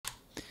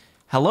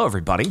Hello,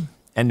 everybody,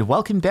 and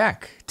welcome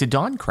back to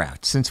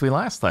DawnCraft. Since we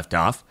last left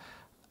off,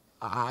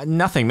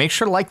 nothing. Make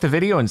sure to like the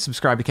video and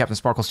subscribe to Captain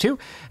Sparkles too,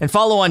 and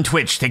follow on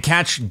Twitch to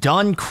catch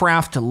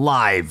DawnCraft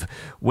Live,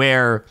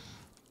 where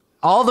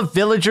all the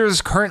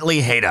villagers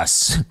currently hate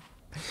us,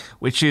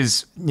 which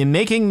is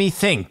making me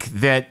think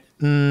that,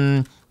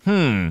 do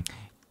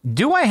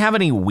I have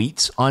any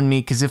wheat on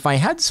me? Because if I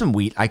had some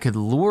wheat, I could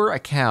lure a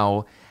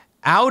cow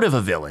out of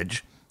a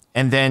village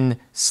and then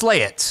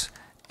slay it,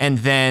 and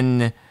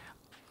then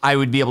I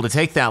would be able to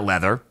take that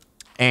leather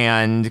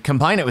and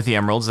combine it with the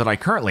emeralds that I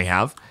currently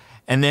have,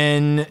 and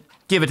then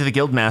give it to the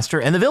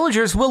guildmaster, and the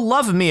villagers will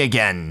love me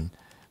again.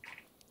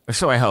 Or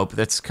so I hope.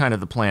 That's kind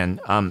of the plan.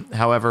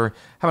 However,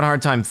 having a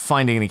hard time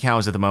finding any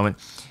cows at the moment.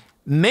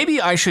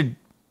 Maybe I should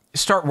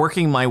start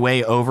working my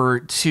way over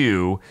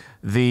to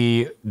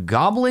the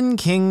Goblin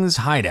King's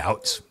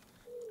hideout.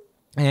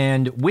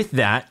 And with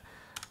that,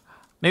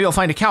 maybe I'll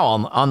find a cow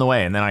on the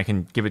way, and then I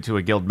can give it to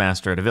a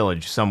guildmaster at a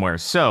village somewhere.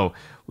 So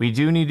we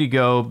do need to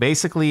go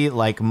basically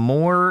like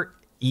more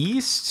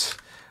east.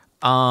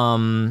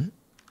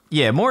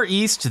 Yeah, more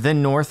east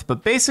than north,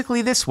 but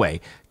basically this way.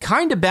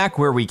 Kind of back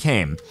where we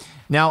came.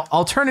 Now,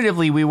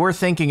 alternatively, we were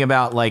thinking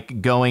about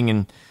like going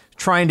and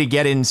trying to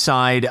get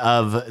inside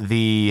of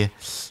the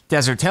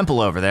desert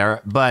temple over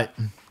there, but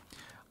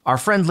our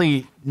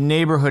friendly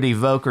neighborhood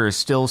evoker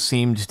still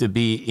seemed to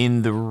be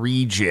in the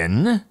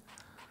region.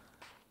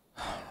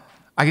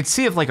 I could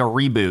see if like a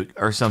reboot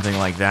or something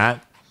like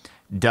that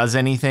does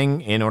anything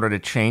in order to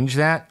change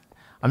that.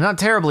 I'm not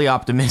terribly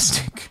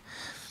optimistic.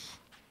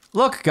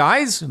 Look,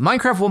 guys,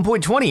 Minecraft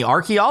 1.20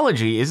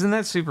 archaeology. Isn't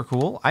that super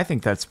cool? I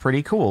think that's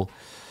pretty cool.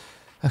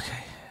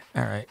 Okay,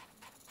 all right.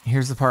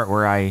 Here's the part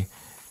where I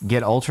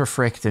get ultra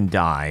fricked and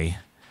die,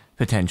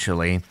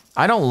 potentially.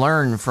 I don't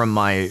learn from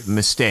my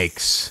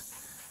mistakes,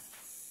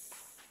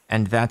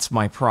 and that's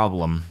my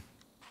problem.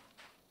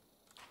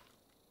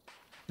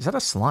 Is that a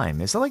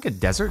slime? Is that like a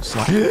desert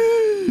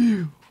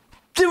slime?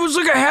 It was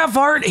like a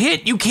half-heart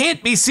hit. You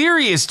can't be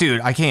serious, dude.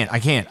 I can't. I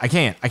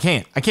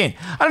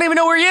don't even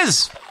know where he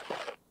is.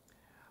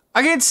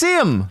 I can't see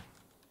him.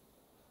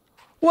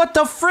 What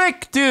the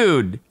frick,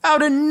 dude?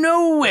 Out of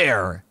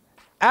nowhere.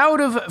 Out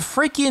of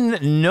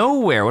freaking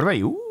nowhere. What about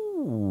you?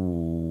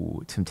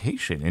 Ooh,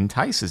 temptation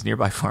entices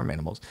nearby farm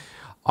animals.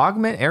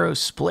 Augment arrows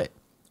split.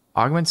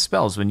 Augment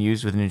spells when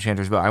used with an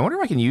enchanter's bow. I wonder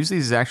if I can use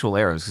these as actual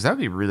arrows, because that would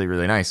be really,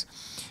 really nice.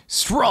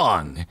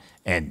 Strong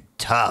and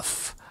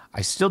tough. I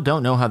still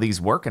don't know how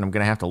these work, and I'm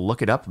going to have to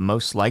look it up,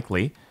 most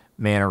likely.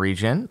 Mana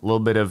regen, a little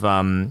bit of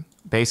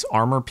base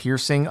armor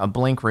piercing, a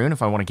blink rune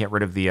if I want to get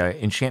rid of the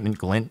enchantment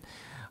glint.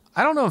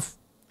 I don't know if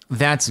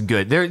that's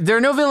good. There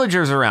are no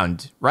villagers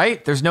around,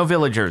 right? There's no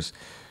villagers.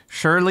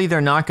 Surely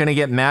they're not going to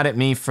get mad at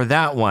me for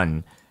that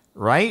one,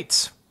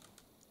 right?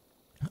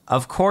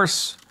 Of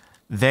course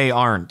they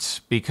aren't,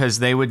 because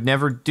they would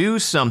never do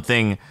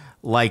something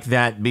like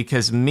that,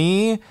 because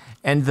me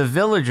and the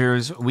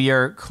villagers, we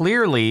are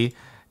clearly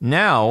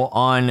now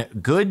on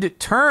good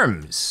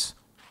terms.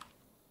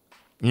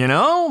 You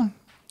know?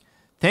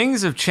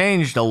 Things have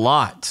changed a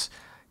lot.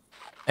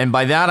 And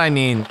by that I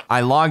mean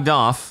I logged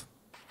off,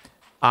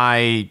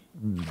 I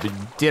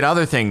did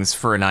other things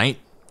for a night,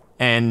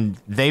 and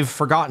they've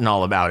forgotten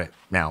all about it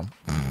now.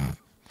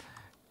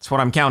 That's what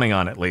I'm counting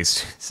on, at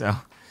least. So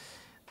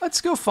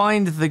let's go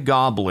find the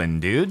Goblin,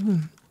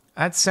 dude.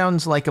 That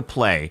sounds like a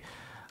play.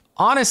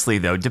 Honestly,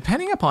 though,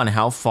 depending upon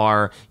how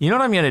far, you know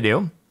what I'm gonna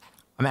do?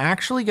 I'm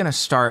actually gonna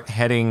start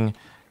heading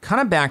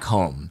kind of back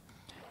home.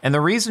 And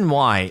the reason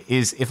why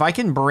is if I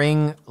can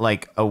bring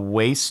like a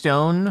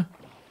waystone,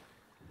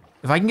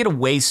 if I can get a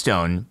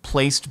waystone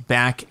placed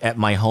back at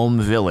my home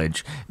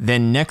village,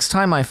 then next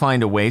time I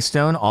find a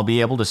waystone, I'll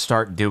be able to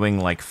start doing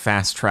like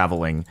fast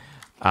traveling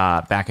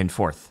back and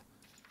forth,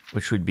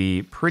 which would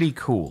be pretty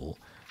cool.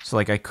 So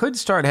like I could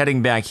start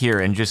heading back here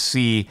and just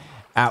see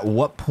at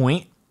what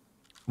point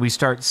we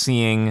start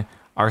seeing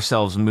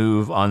ourselves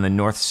move on the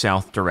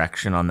north-south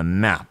direction on the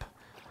map,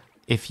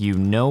 if you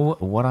know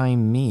what I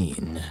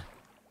mean.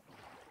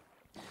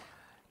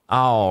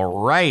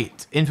 All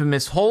right,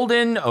 Infamous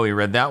Holden. Oh, we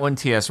read that one.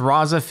 T.S.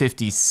 Raza,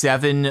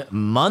 57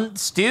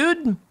 months,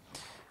 dude.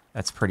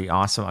 That's pretty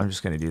awesome. I'm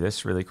just going to do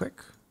this really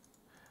quick.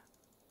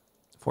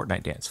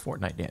 Fortnite dance,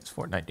 Fortnite dance,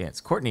 Fortnite dance.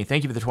 Courtney,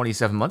 thank you for the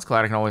 27 months.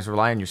 Glad I can always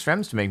rely on your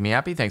streams to make me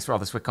happy. Thanks for all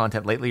the Swift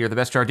content lately. You're the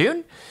best,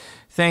 Jardoon.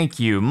 Thank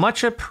you.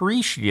 Much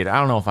appreciated. I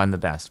don't know if I'm the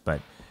best,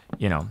 but,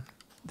 you know,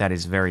 that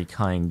is very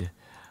kind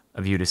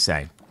of you to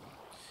say.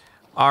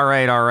 All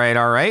right, all right,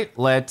 all right.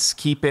 Let's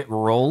keep it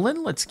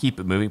rolling. Let's keep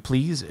it moving.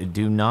 Please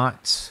do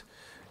not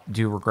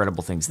do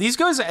regrettable things. These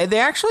guys, they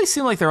actually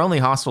seem like they're only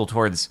hostile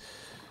towards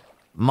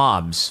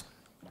mobs,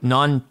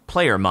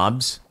 non-player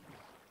mobs.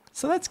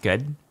 So that's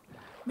good.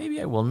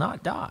 Maybe I will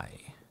not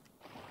die.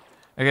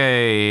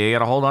 Okay, you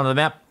gotta hold on to the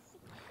map.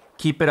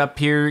 Keep it up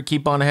here,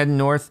 keep on heading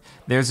north.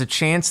 There's a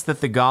chance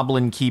that the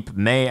Goblin Keep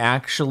may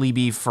actually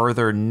be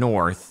further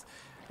north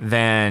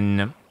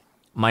than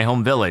my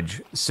home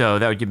village. So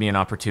that would give me an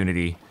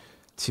opportunity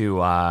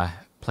to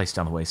place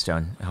down the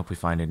waystone. I hope we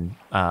find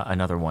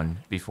another one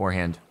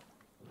beforehand.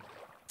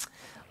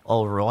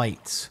 All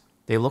right.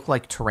 They look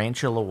like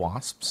tarantula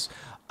wasps.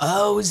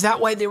 Oh, is that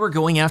why they were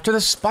going after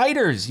the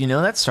spiders? You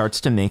know, that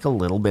starts to make a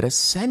little bit of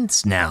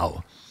sense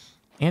now.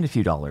 And a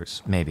few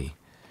dollars, maybe.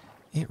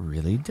 It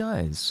really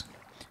does.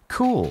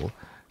 Cool.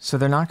 So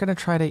they're not going to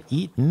try to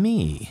eat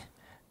me.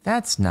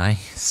 That's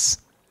nice.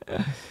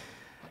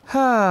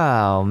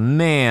 Oh,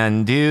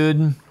 man,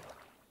 dude.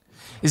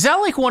 Is that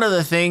like one of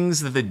the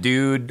things that the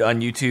dude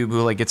on YouTube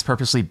who like gets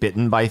purposely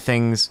bitten by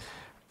things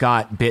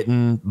got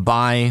bitten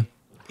by?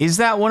 Is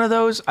that one of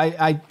those?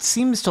 I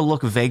seems to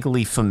look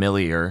vaguely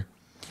familiar.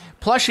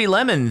 Plushy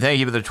Lemon, thank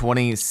you for the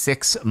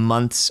 26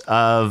 months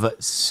of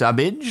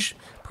subbage.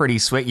 Pretty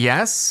sweet.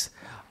 Yes.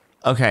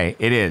 Okay,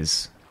 it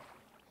is.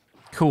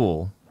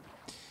 Cool.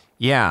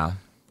 Yeah.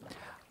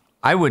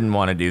 I wouldn't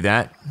want to do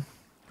that.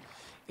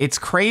 It's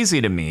crazy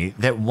to me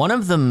that one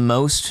of the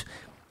most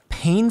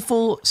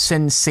painful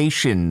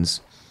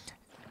sensations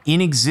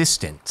in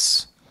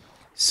existence,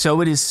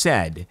 so it is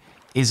said,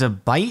 is a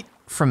bite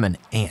from an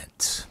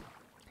ant.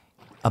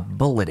 A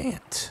bullet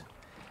ant.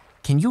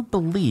 Can you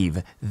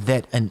believe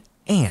that an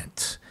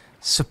ant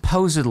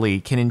supposedly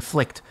can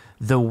inflict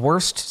the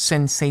worst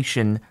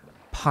sensation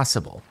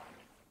possible?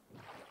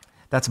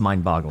 That's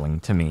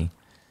mind-boggling to me.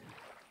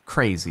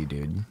 Crazy,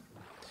 dude.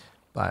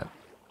 But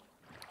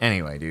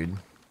anyway, dude.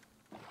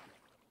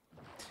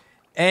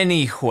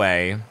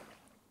 Anyway.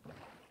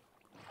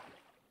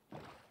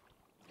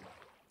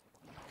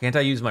 Can't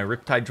I use my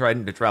Riptide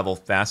Trident to travel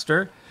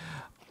faster?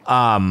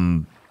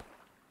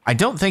 I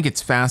don't think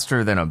it's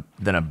faster than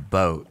a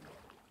boat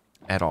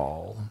at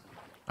all.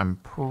 I'm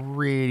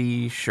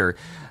pretty sure.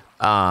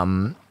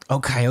 Oh,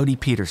 Coyote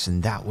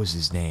Peterson, that was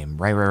his name.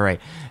 Right.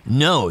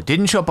 No,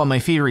 didn't show up on my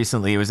feed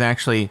recently. It was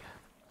actually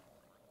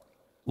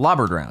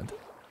Lobberground.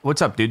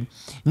 What's up, dude?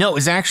 No, it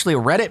was actually a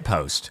Reddit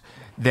post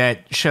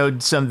that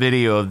showed some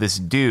video of this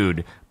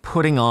dude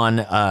putting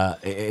on,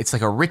 it's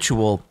like a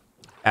ritual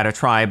at a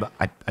tribe.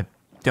 I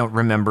don't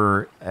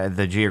remember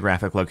the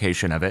geographic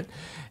location of it.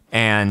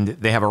 And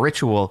they have a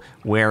ritual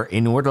where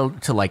in order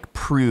to like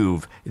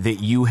prove that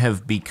you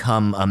have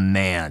become a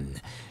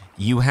man,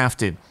 you have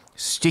to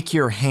stick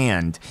your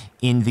hand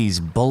in these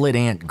bullet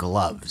ant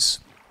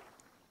gloves.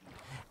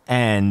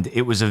 And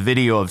it was a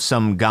video of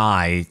some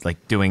guy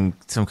like doing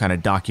some kind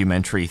of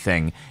documentary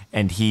thing,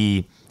 and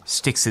he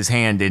sticks his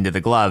hand into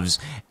the gloves,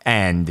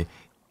 and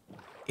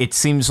it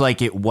seems like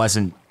it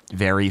wasn't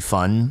very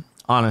fun.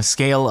 On a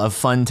scale of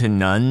fun to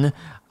none,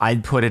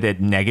 I'd put it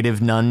at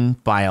negative none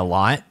by a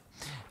lot.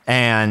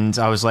 And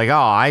I was like, oh,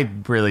 I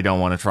really don't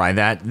want to try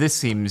that. This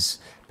seems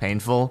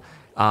painful.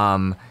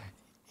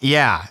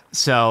 Yeah,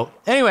 so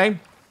anyway,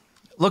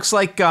 looks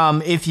like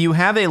if you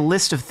have a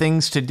list of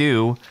things to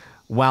do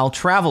while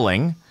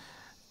traveling,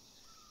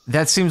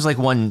 that seems like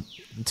one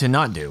to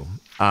not do,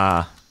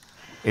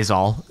 is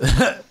all.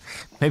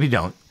 Maybe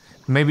don't.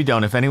 Maybe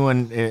don't. If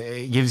anyone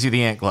gives you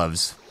the ant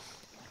gloves,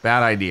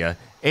 bad idea.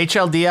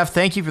 HLDF,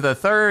 thank you for the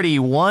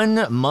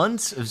 31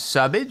 months of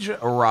subbage.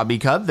 Robbie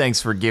Cub,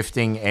 thanks for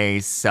gifting a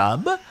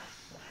sub.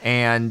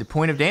 And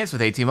Point of Dance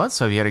with 18 months,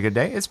 so have you had a good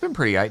day? It's been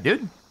pretty aight,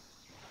 dude.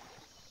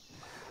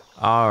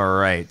 All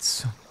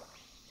right.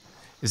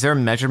 Is there a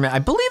measurement? I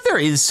believe there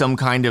is some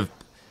kind of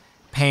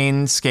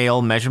pain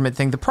scale measurement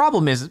thing. The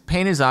problem is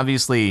pain is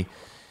obviously,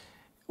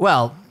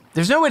 well,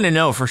 there's no way to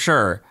know for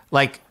sure.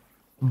 Like,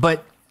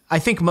 but I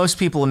think most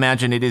people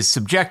imagine it is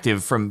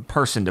subjective from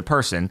person to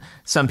person.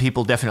 Some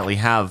people definitely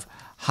have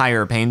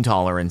higher pain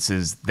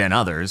tolerances than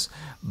others,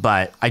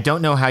 but I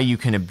don't know how you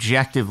can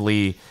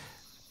objectively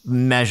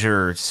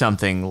measure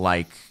something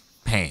like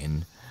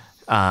pain.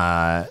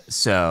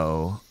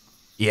 So,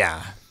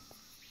 yeah.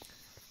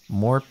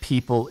 More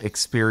people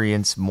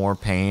experience more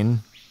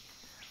pain.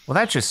 Well,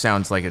 that just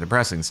sounds like a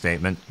depressing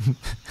statement.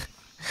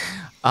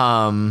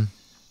 But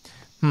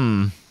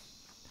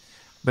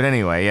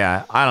anyway,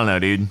 yeah, I don't know,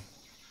 dude.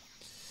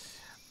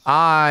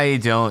 I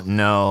don't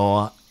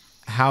know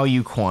how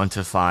you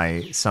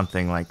quantify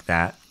something like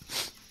that.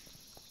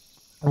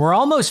 We're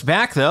almost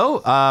back, though,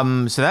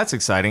 so that's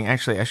exciting.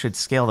 Actually, I should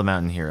scale the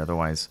mountain here,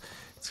 otherwise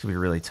it's going to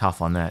be really tough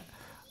on that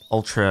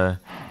ultra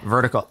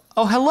vertical.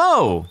 Oh,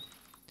 hello!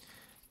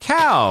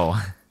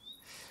 Cow!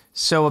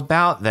 So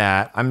about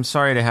that, I'm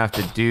sorry to have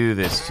to do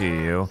this to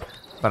you,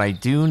 but I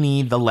do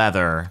need the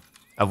leather,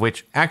 of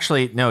which,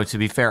 actually, no, to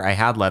be fair, I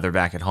had leather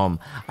back at home.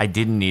 I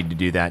didn't need to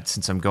do that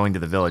since I'm going to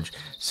the village.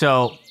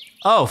 So,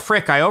 oh,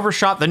 frick, I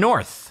overshot the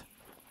north.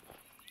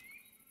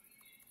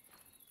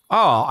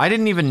 Oh, I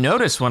didn't even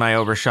notice when I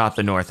overshot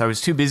the north. I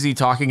was too busy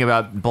talking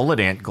about bullet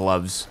ant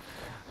gloves.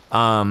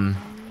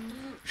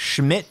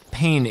 Schmidt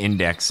Pain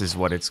Index is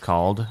what it's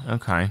called.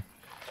 Okay.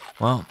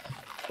 Well,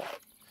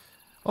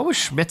 what was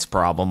Schmidt's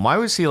problem? Why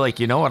was he like,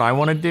 you know what I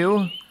want to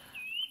do?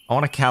 I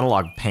want to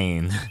catalog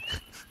pain.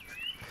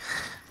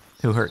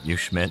 Who hurt you,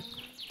 Schmidt?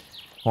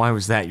 Why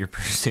was that your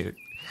pursuit?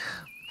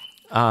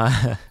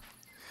 Man.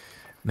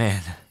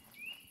 I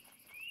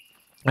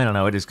don't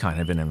know, it is kind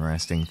of an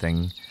interesting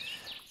thing,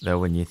 though,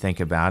 when you think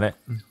about it.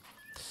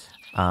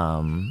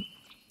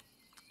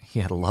 He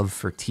had a love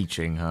for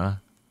teaching, huh?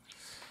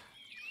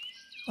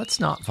 Let's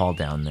not fall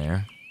down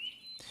there.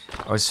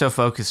 I was so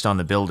focused on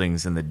the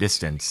buildings in the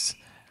distance.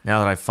 Now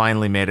that I've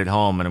finally made it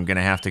home and I'm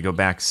gonna have to go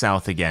back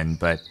south again,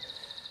 but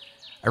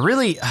I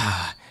really,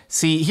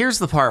 see, here's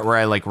the part where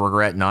I like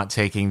regret not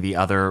taking the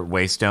other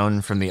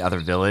waystone from the other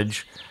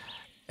village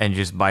and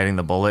just biting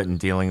the bullet and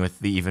dealing with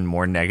the even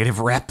more negative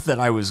rep that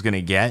I was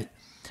gonna get,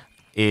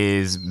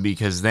 is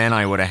because then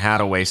I would have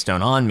had a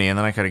waystone on me and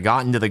then I could have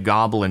gotten to the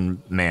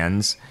Goblin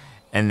man's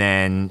and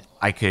then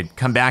I could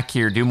come back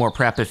here, do more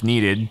prep if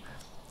needed,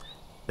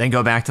 then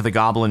go back to the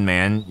Goblin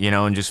man, you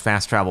know, and just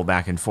fast travel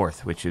back and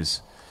forth, which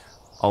is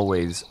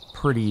always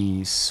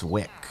pretty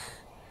swick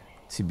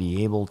to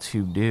be able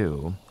to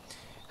do.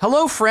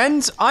 Hello,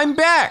 friends, I'm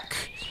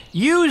back.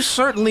 You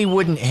certainly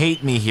wouldn't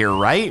hate me here,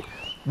 right?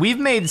 We've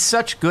made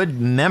such good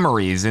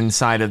memories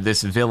inside of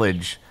this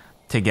village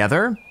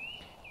together,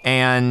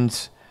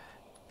 and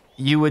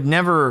you would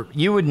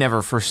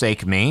never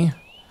forsake me.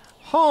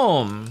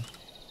 Home.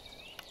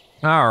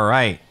 All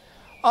right.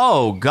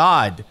 Oh,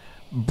 God.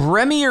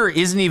 Bremir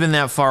isn't even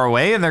that far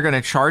away, and they're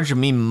gonna charge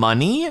me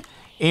money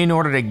in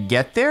order to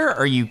get there?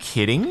 Are you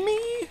kidding me?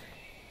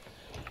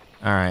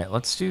 All right,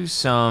 let's do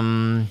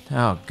some...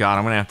 Oh, God,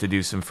 I'm gonna have to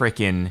do some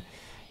frickin'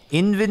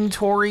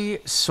 inventory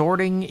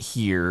sorting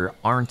here,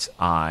 aren't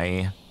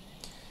I?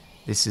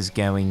 This is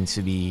going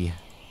to be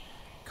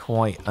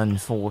quite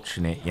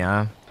unfortunate,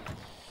 yeah?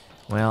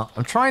 Well,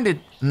 I'm trying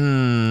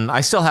to...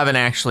 I still haven't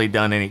actually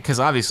done any... Because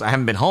obviously I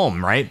haven't been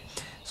home, right?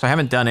 So I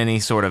haven't done any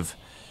sort of,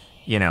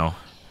 you know,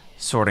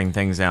 sorting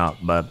things out.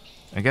 But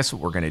I guess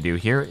what we're going to do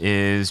here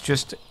is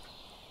just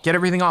get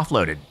everything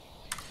offloaded.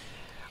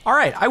 All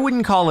right, I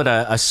wouldn't call it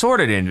a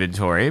sorted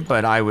inventory,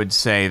 but I would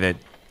say that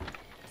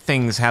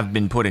things have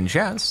been put in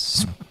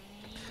chests.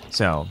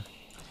 So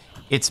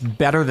it's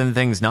better than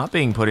things not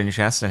being put in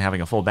chests and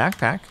having a full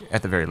backpack,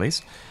 at the very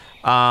least.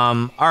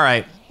 All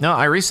right. No,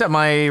 I reset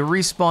my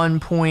respawn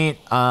point.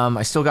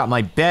 I still got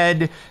my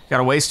bed.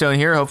 Got a waystone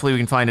here. Hopefully we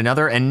can find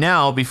another. And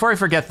now, before I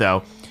forget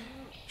though,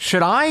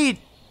 I'm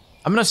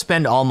gonna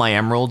spend all my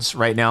emeralds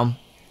right now.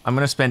 I'm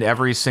gonna spend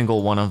every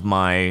single one of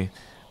my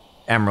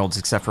emeralds,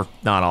 except for,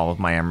 not all of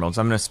my emeralds.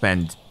 I'm gonna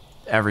spend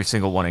every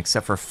single one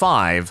except for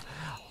 5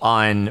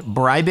 on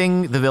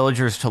bribing the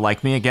villagers to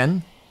like me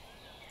again.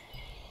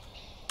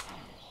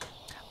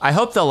 I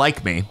hope they'll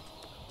like me.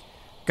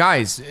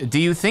 Guys, do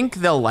you think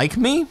they'll like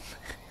me?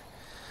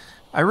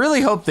 I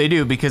really hope they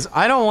do, because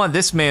I don't want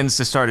this man's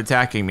to start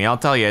attacking me. I'll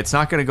tell you, it's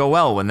not going to go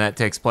well when that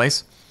takes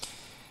place.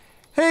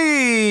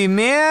 Hey,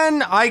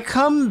 man, I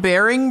come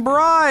bearing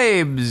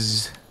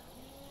bribes.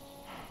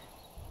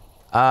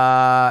 Did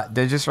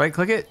I just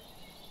right-click it?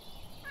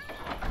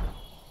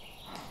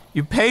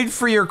 You paid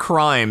for your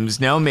crimes.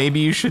 Now maybe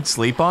you should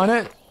sleep on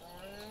it?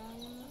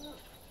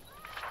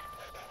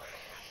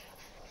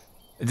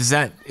 Is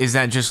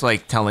that just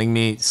like telling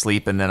me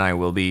sleep and then I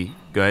will be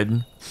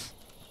good?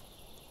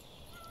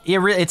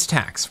 Yeah, it's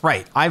tax,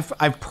 right?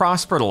 I've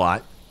prospered a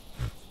lot,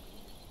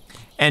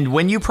 and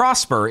when you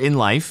prosper in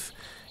life,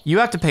 you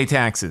have to pay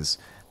taxes.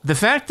 The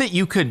fact that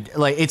you could,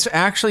 like, it's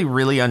actually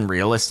really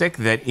unrealistic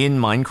that in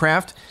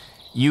Minecraft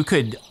you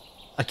could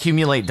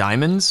accumulate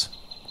diamonds.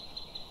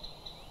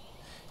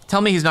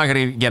 Tell me he's not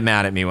gonna get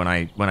mad at me when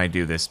I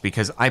do this,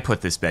 because I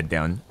put this bed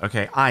down.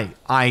 Okay,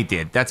 I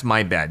did. That's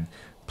my bed.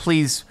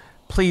 Please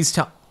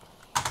tell.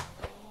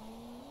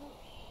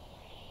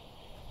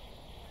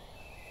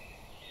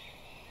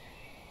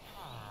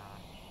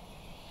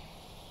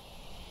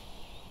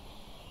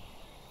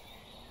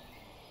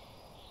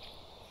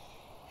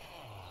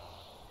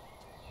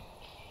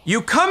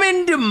 You come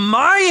into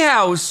my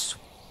house,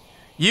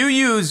 you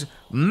use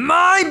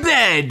my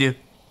bed,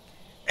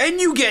 and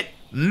you get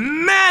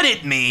mad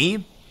at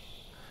me.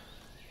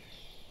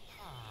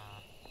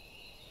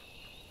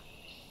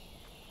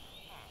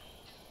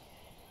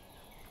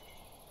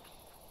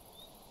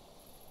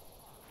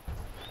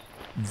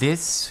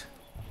 This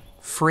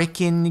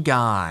frickin'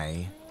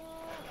 guy.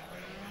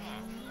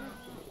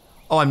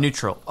 Oh, I'm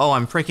neutral. Oh,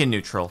 I'm frickin'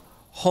 neutral.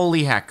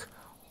 Holy heck.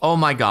 Oh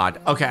my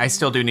God. Okay, I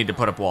still do need to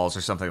put up walls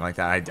or something like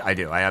that. I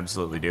do. I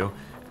absolutely do.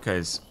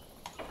 Because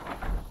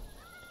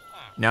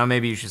now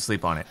maybe you should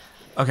sleep on it.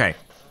 Okay.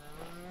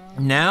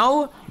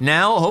 Now,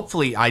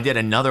 hopefully I did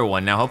another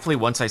one. Now, hopefully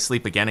once I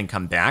sleep again and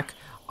come back,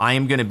 I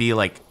am going to be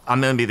like, I'm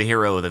going to be the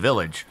hero of the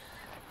village.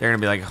 They're going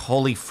to be like,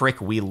 holy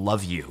frick, we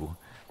love you.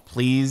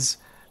 Please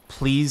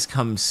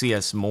come see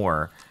us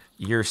more.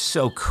 You're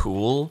so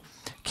cool.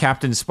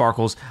 Captain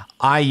Sparkles,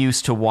 I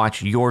used to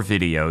watch your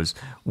videos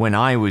when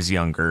I was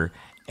younger,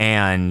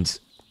 and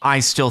I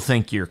still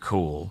think you're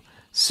cool.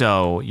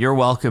 So you're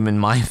welcome in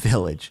my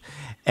village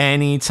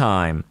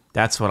anytime.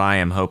 That's what I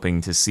am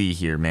hoping to see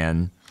here,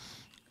 man.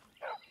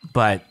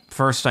 But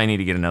first I need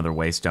to get another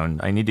waystone.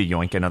 I need to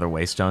yoink another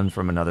waystone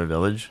from another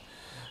village.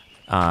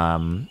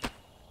 What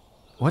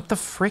the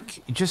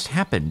frick just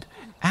happened?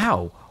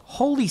 Ow.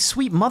 Holy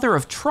sweet mother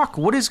of truck,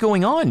 what is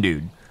going on,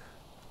 dude?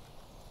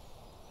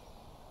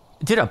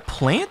 Did a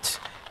plant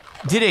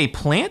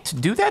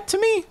do that to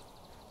me?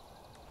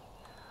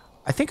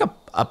 I think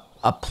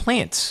a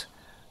plant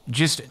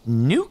just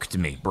nuked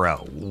me, bro.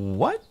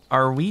 What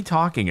are we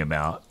talking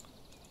about?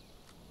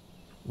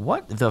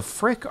 What the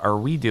frick are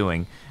we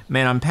doing?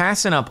 Man, I'm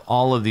passing up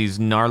all of these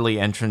gnarly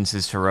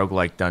entrances to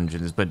roguelike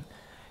dungeons, but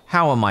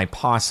how am I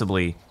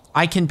possibly...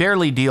 I can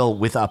barely deal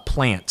with a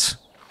plant.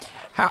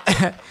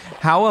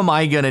 How am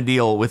I gonna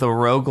deal with a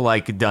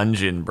roguelike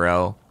dungeon,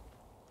 bro?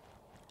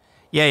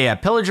 Yeah,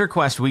 Pillager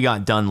Quest we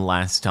got done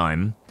last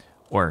time.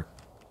 Or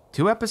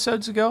 2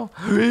 episodes ago?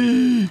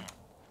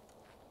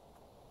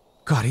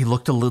 God, he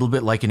looked a little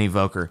bit like an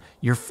evoker.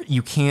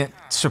 You can't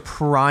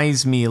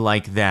surprise me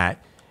like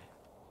that.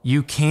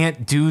 You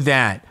can't do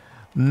that.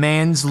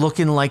 Man's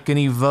looking like an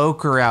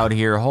evoker out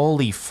here.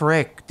 Holy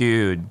frick,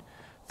 dude.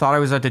 Thought I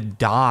was about to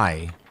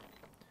die.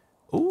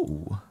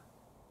 Ooh.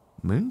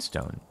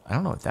 Moonstone. I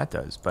don't know what that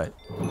does, but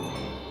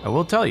I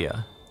will tell you.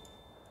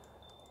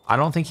 I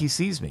don't think he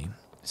sees me.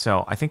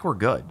 So I think we're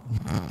good.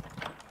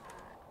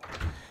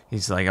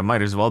 He's like, I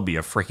might as well be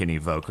a frickin'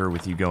 evoker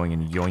with you going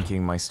and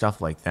yoinking my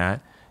stuff like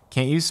that.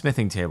 Can't use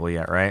smithing table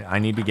yet, right? I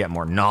need to get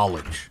more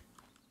knowledge.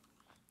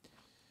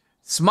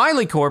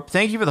 Smiley Corp,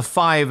 thank you for the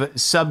 5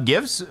 sub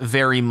gifts.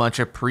 Very much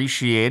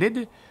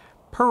appreciated.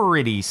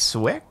 Pretty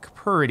swick.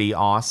 Pretty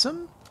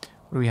awesome.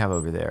 What do we have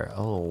over there?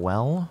 Oh,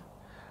 well.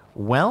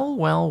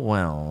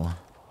 Well.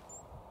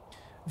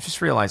 I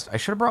just realized I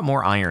should have brought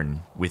more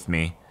iron with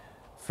me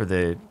for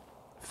the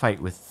fight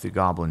with the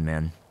Goblin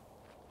man.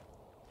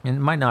 And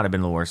it might not have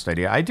been the worst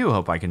idea. I do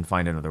hope I can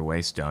find another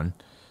waystone.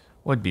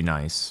 Would be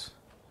nice.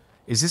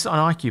 Is this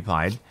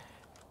unoccupied?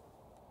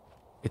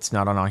 It's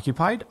not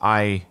unoccupied?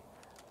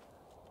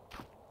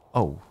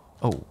 Oh,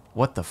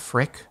 what the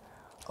frick?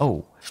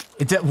 Oh,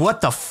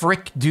 what the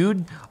frick,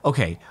 dude?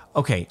 Okay.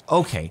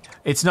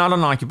 It's not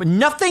unoccupied.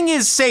 Nothing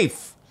is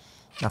safe.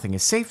 Nothing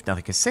is safe.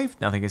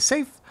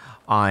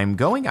 I'm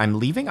going, I'm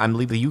leaving.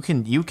 You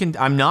can,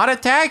 I'm not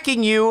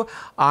attacking you.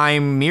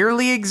 I'm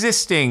merely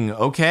existing,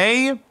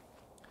 okay?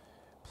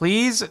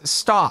 Please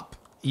stop,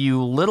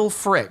 you little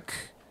frick.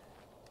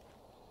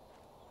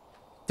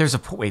 There's a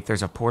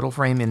portal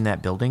frame in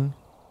that building?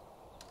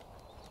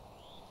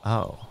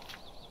 Oh,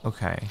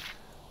 okay.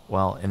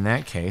 Well, in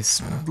that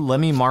case, let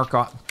me mark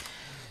off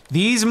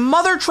these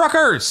mother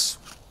truckers.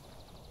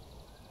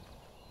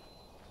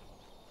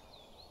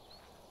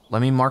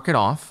 Let me mark it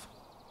off.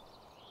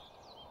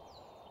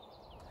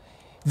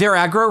 Their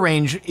aggro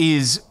range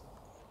is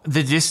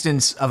the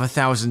distance of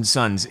 1,000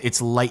 suns.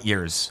 It's light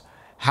years.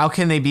 How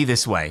can they be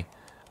this way?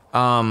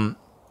 Hold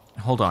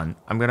on.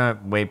 I'm gonna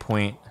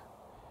waypoint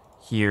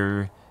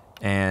here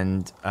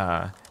and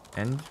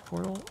end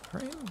portal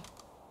frame.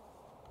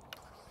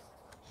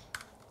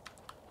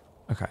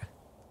 Okay.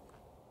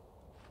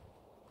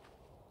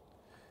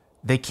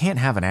 They can't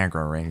have an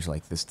aggro range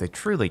like this. They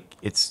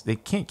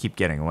can't keep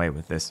getting away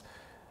with this.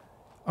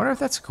 I wonder if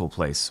that's a cool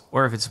place,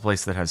 or if it's a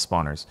place that has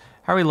spawners.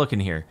 How are we looking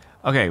here?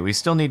 Okay, we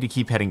still need to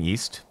keep heading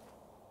east.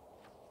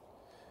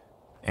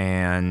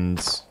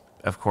 And,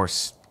 of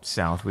course,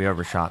 south. We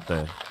overshot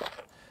the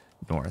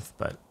north,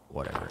 but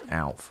whatever.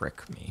 Ow,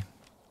 frick me.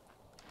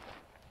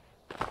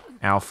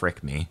 Ow,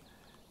 frick me.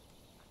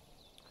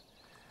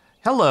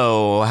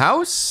 Hello,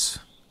 house?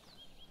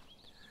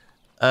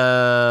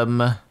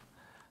 Do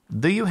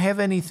you have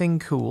anything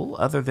cool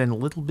other than a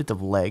little bit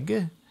of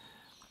leg?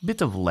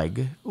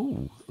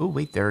 Ooh,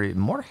 wait, there is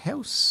more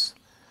house.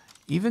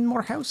 Even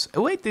more house.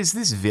 Oh, wait, is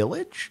this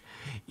village?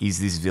 Is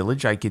this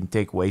village I can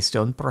take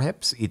waystone,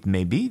 perhaps? It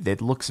may be.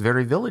 That looks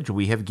very village.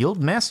 We have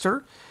guild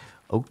master.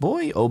 Oh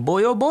boy.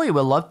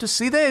 We'll love to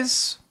see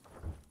this.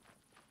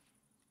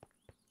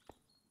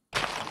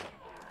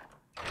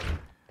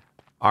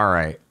 All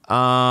right.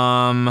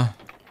 Oh,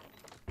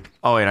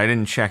 wait, I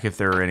didn't check if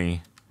there are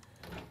any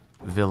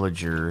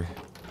villager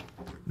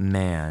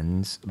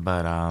mans,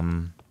 but,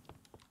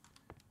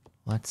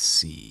 let's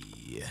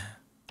see.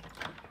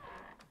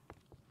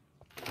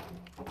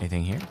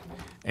 Anything here?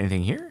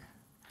 Anything here?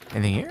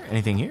 Anything here?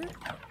 Anything here?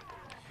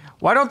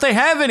 Why don't they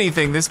have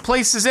anything? This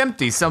place is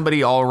empty.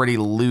 Somebody already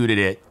looted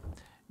it.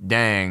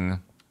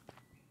 Dang.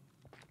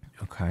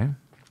 Okay.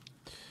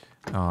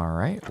 All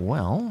right,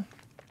 well.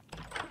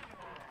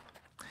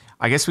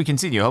 I guess we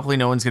continue. Hopefully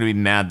no one's going to be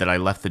mad that I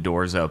left the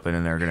doors open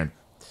and they're going to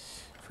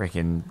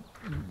freaking...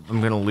 I'm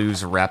going to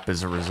lose rep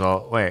as a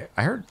result. Wait,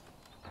 I heard...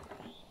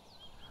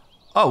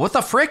 Oh, what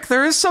the frick?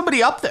 There is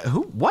somebody up there.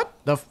 Who? What?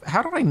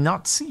 How did I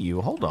not see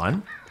you? Hold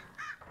on.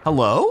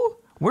 Hello?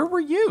 Where were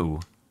you?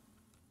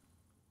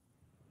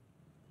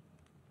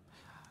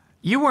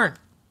 You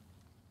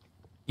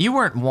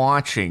weren't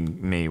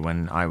watching me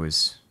when I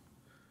was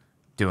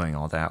doing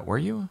all that, were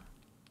you?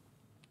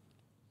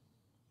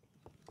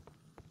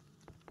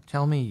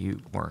 Tell me you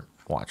weren't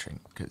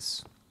watching,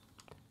 because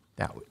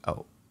that would...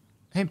 Oh.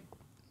 Hey.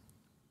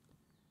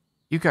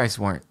 You guys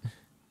weren't...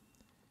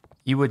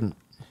 You wouldn't...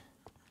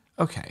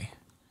 Okay.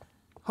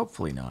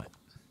 Hopefully not.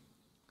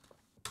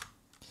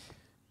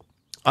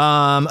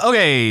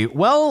 Okay.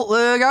 Well,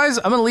 guys,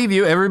 I'm gonna leave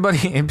you.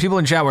 Everybody and people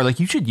in chat were like,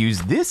 you should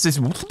use this. This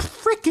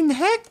freaking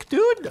heck,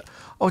 dude.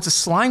 Oh, it's a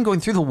slime going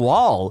through the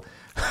wall.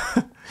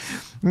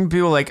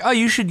 People are like, oh,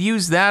 you should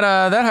use that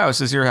that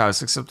house as your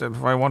house. Except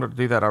if I wanted to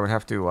do that, I would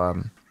have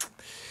to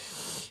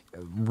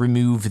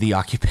remove the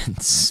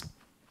occupants.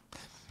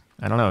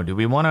 I don't know. Do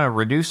we want to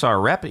reduce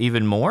our rep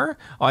even more?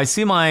 Oh, I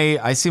see my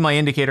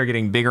indicator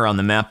getting bigger on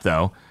the map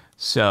though.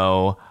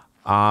 So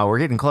we're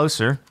getting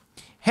closer.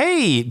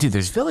 Hey, dude,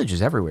 there's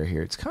villages everywhere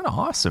here. It's kind of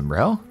awesome,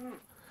 bro.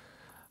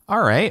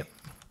 All right.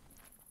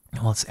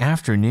 Well, it's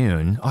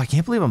afternoon. Oh, I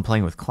can't believe I'm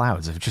playing with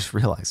clouds. I've just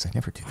realized I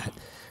never do that.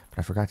 But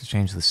I forgot to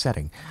change the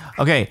setting.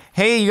 Okay.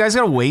 Hey, you guys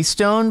got a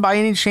waystone by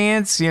any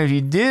chance? You know, if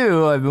you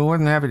do, I'd be more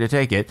than happy to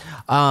take it.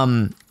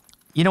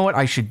 You know what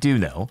I should do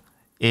though?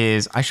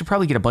 Is I should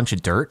probably get a bunch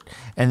of dirt,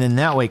 and then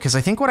that way, because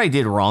I think what I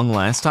did wrong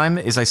last time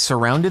is I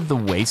surrounded the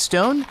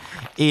waystone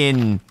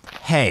in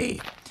hay.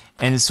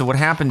 And so what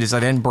happened is I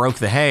then broke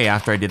the hay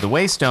after I did the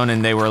waystone,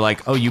 and they were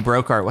like, oh, you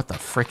broke our, what the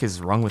frick is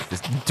wrong with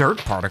this dirt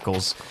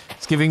particles?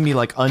 It's giving me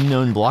like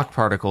unknown block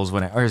particles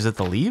when or is it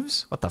the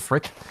leaves? What the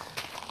frick?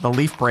 The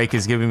leaf break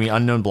is giving me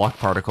unknown block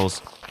particles.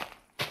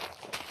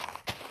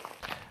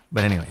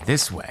 But anyway,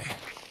 this way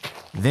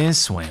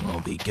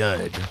will be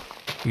good.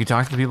 You can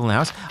talk to the people in the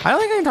house? I don't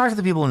think I can talk to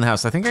the people in the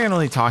house. I think I can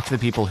only talk to the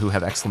people who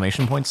have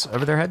exclamation points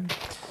over their head.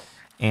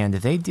 And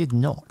they did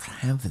not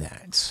have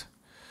that.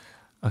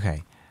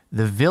 Okay.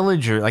 The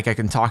villager, like I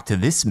can talk to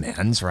this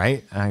man's,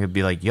 right? And I could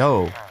be like,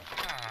 yo,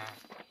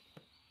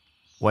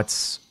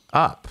 what's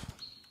up?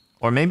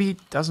 Or maybe he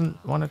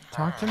doesn't want to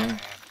talk to me?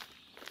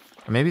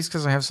 Or maybe it's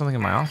because I have something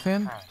in my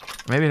offhand?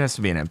 Or maybe it has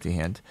to be an empty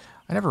hand.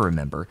 I never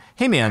remember.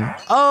 Hey, man.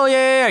 Oh,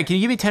 yeah. Can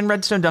you give me 10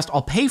 redstone dust?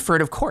 I'll pay for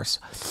it, of course.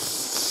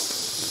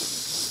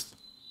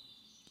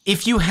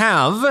 If you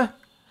have a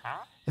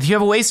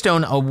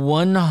waystone, a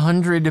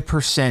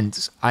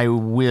 100% I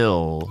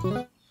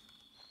will.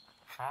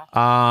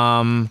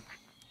 But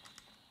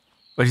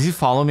does he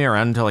follow me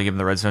around until I give him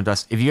the redstone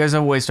dust? If you guys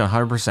have a waystone,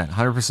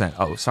 100%.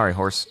 Oh, sorry,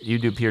 horse. You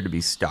do appear to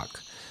be stuck.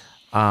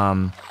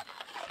 Oh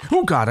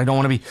God, I don't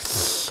want to be.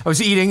 I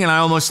was eating and I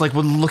almost like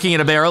was looking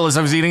at a barrel as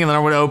I was eating, and then I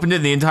would have opened it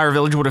and the entire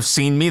village would have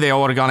seen me. They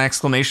all would have gone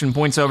exclamation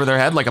points over their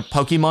head like a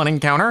Pokemon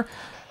encounter.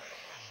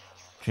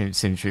 Seem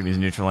to treat me as a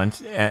neutral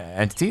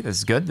entity. This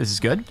is good.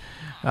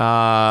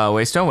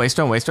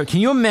 Waystone. Can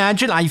you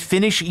imagine I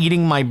finish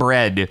eating my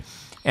bread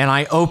and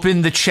I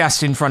open the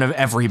chest in front of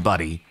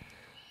everybody?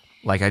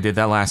 Like I did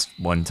that last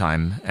one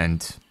time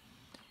and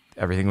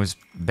everything was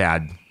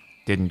bad.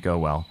 Didn't go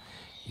well.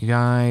 You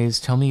guys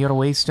tell me you got a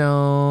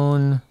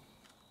waystone.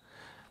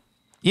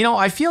 You know,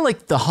 I feel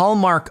like the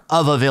hallmark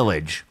of a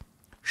village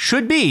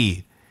should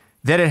be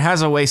that it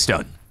has a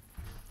waystone.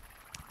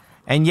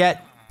 And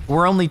yet,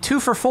 we're only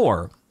 2 for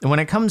 4 when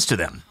it comes to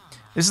them.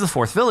 This is the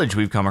 4th village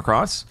we've come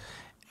across.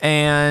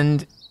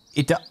 And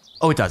it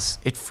does.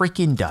 It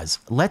freaking does.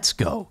 Let's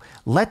go.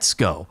 Let's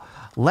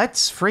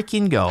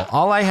freaking go.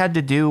 All I had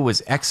to do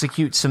was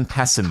execute some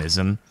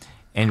pessimism,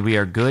 and we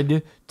are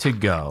good to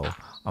go.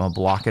 I'm gonna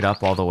block it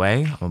up all the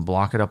way.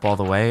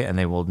 And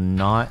they will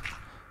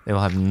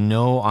have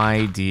no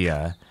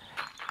idea.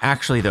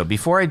 Actually, though,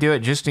 before I do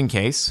it, just in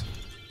case,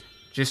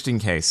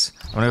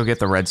 I'm gonna go get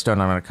the redstone.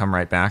 I'm gonna come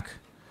right back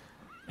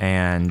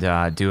and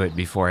do it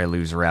before I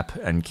lose rep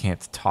and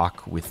can't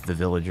talk with the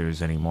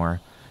villagers anymore.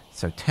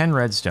 So 10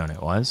 redstone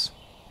it was.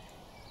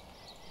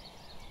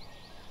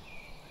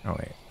 Oh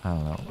wait, I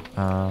don't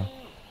know.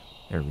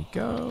 There we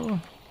go.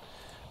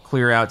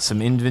 Clear out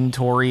some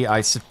inventory,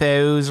 I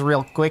suppose,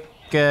 real quick.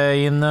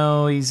 You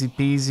know, easy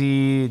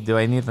peasy. Do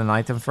I need an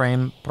item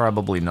frame?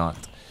 Probably not.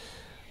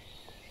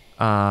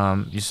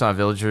 You saw a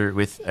villager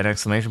with an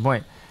exclamation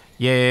point?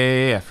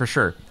 Yeah, for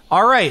sure.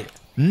 All right,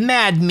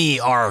 Mad Me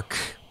arc.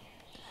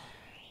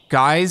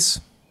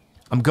 Guys,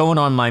 I'm going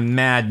on my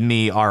Mad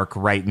Me arc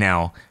right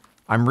now.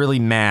 I'm really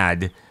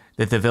mad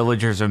that the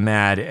villagers are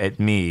mad at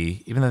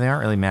me, even though they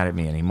aren't really mad at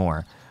me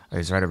anymore.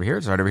 It's right over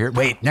here.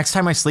 Wait, next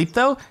time I sleep,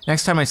 though?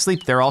 Next time I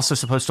sleep, they're also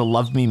supposed to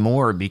love me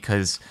more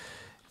because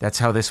that's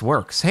how this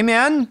works. Hey,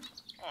 man.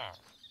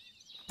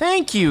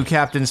 Thank you,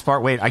 Captain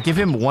Spark. Wait, I give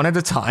him one at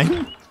a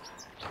time?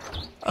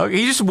 Okay,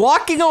 he's just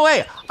walking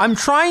away. I'm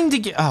trying to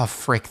get... Oh,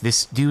 frick.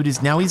 This dude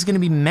is... Now he's going to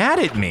be mad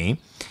at me.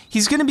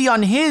 He's going to be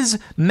on his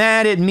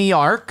mad at me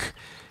arc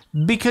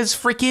because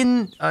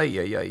frickin'...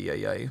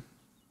 Ay.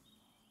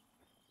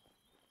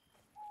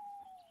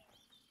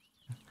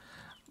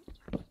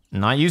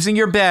 Not using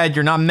your bed.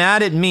 You're not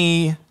mad at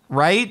me,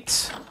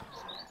 right?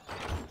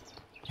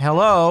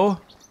 Hello?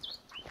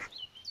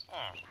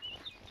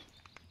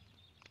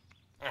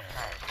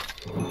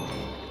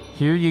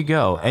 Here you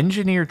go.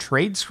 Engineer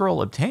trade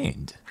scroll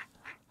obtained.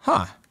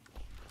 Huh.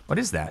 What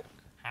is that?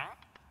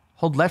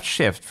 Hold left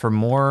shift for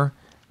more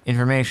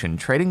information.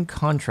 Trading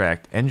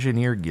contract,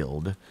 engineer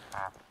guild.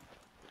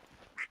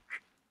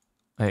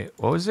 Wait,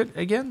 what was it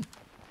again?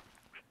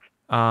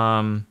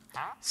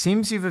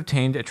 Seems you've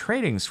obtained a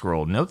trading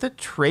scroll. Note that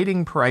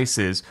trading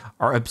prices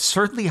are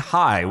absurdly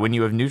high when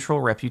you have neutral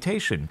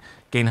reputation.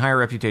 Gain higher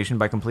reputation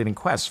by completing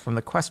quests from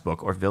the quest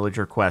book or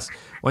villager quest.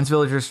 Once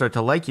villagers start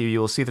to like you, you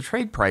will see the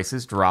trade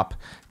prices drop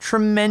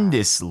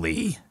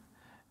tremendously.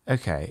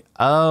 Okay.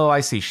 Oh,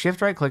 I see.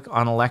 Shift right click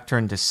on a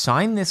lectern to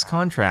sign this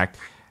contract.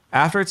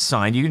 After it's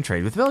signed, you can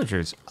trade with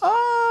villagers.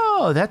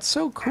 Oh, that's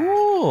so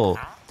cool.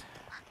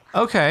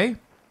 Okay.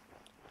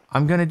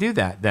 I'm gonna do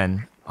that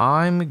then.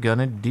 I'm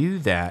gonna do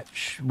that.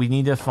 We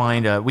need to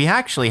find a... We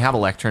actually have a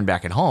lectern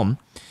back at home,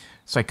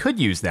 so I could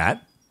use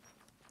that.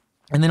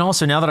 And then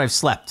also, now that I've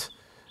slept,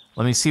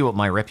 let me see what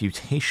my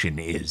reputation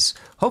is.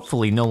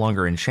 Hopefully no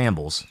longer in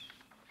shambles.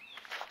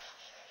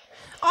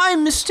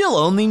 I'm still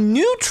only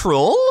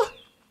neutral.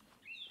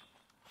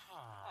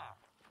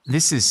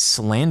 This is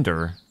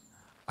slander.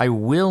 I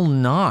will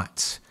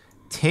not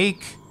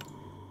take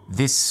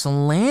this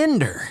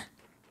slander.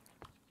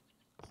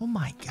 Oh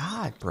my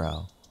god,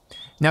 bro.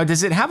 Now,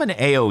 does it have an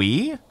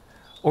AoE?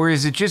 Or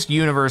is it just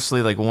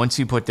universally, like, once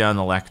you put down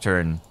the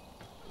lectern,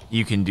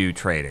 you can do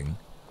trading?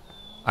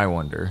 I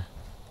wonder.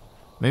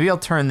 Maybe I'll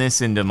turn this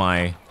into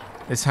my...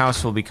 This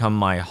house will become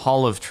my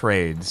Hall of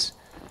Trades.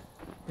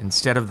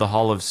 Instead of the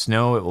Hall of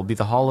Snow, it will be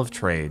the Hall of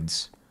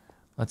Trades.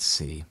 Let's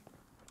see.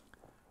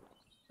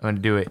 I'm gonna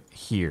do it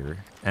here.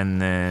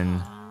 And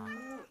then...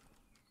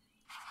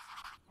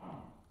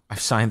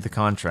 I've signed the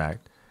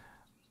contract.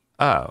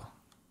 Oh.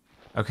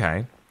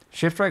 Okay.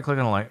 Shift right click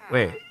on the light.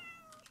 Wait.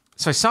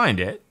 So I signed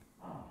it.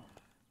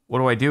 What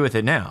do I do with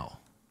it now?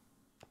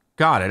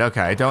 Got it.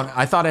 Okay.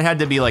 I thought it had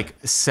to be like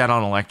set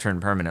on a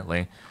lectern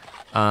permanently.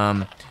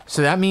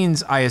 So that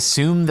means I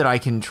assume that I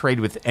can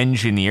trade with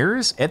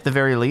engineers at the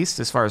very least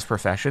as far as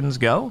professions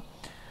go.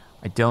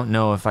 I don't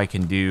know if I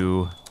can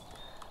do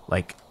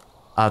like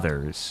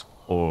others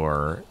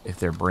or if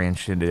they're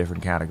branched into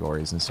different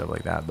categories and stuff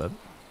like that, but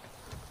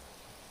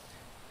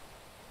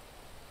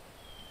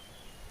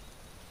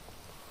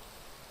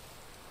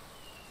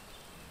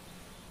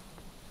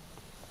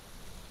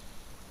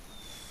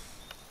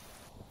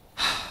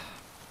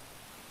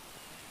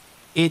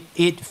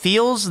It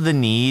feels the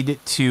need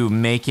to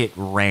make it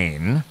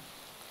rain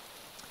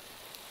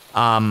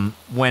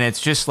when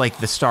it's just like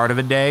the start of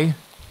a day.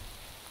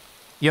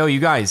 Yo, you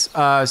guys,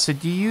 so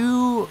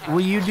will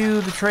you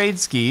do the trade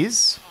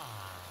skis?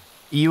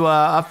 You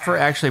up for,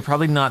 actually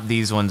probably not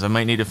these ones. I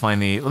might need to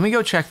find let me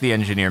go check the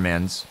engineer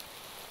mans.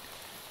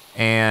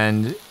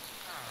 And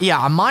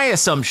yeah, my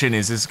assumption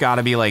is it's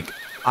gotta be like,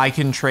 I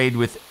can trade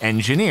with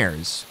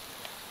engineers,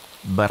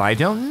 but I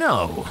don't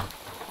know.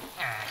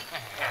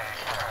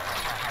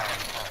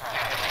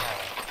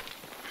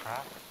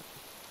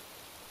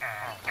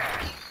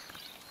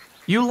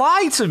 You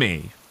lie to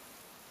me.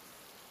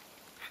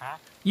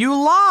 You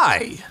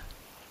lie.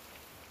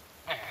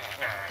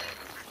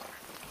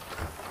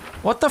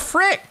 What the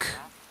frick?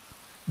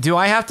 Do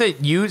I have to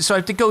use, so I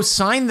have to go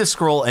sign the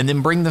scroll and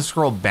then bring the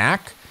scroll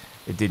back?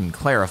 It didn't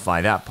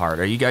clarify that part.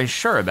 Are you guys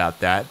sure about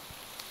that?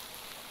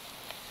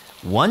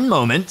 One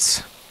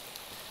moment.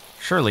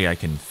 Surely I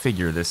can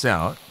figure this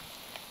out.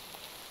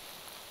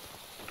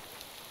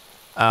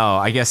 Oh,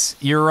 I guess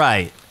you're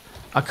right.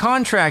 A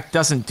contract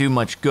doesn't do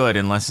much good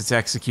unless it's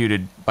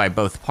executed by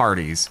both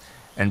parties,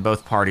 and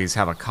both parties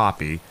have a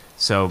copy.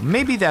 So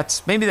maybe that's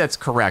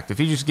correct. If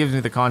he just gives me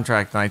the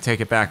contract and I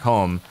take it back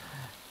home,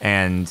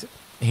 and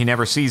he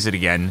never sees it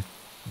again,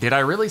 did I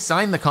really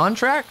sign the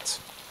contract?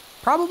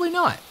 Probably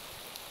not.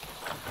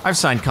 I've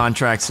signed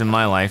contracts in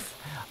my life.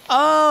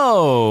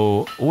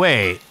 Oh,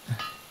 wait.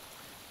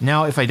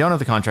 Now, if I don't have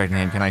the contract in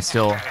hand, can I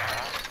still...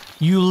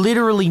 You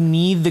literally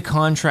need the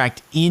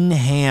contract in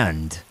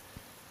hand.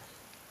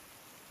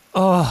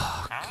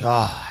 Oh,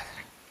 God.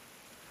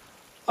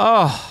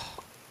 Oh.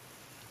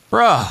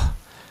 Bro.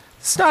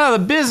 It's not how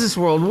the business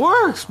world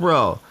works,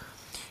 bro.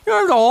 You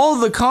have to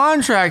hold the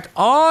contract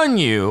on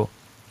you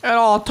at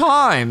all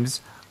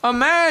times.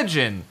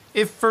 Imagine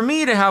if for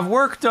me to have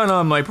work done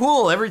on my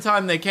pool, every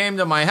time they came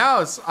to my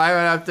house, I would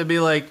have to be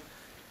like,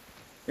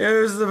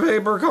 here's the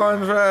paper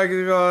contract,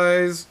 you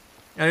guys.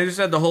 And I just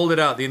had to hold it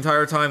out the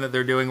entire time that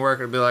they're doing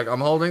work. I'd be like,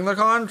 I'm holding the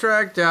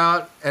contract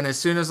out. And as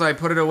soon as I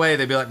put it away,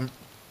 they'd be like,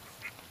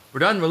 we're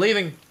done, we're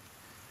leaving.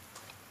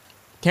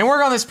 Can't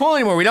work on this pool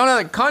anymore. We don't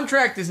have, the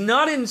contract is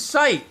not in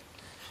sight.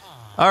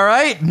 All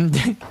right?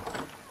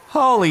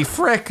 Holy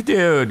frick,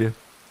 dude.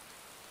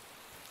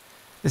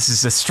 This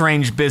is a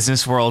strange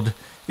business world.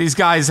 These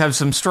guys have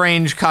some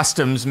strange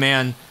customs,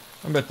 man.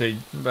 I'm about to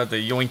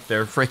yoink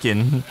their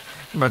frickin',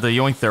 I'm about to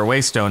yoink their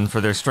waystone for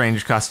their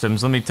strange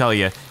customs. Let me tell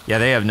you, yeah,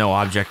 they have no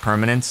object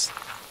permanence.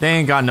 They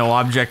ain't got no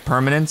object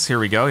permanence. Here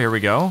we go, here we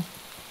go.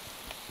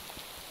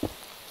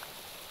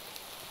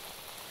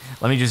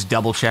 Let me just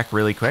double check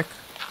really quick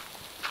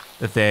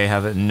that they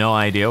have no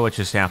idea what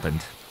just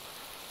happened.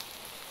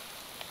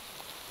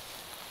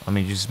 Let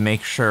me just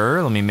make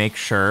sure, let me make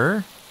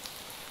sure.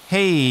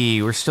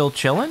 Hey, we're still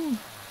chilling?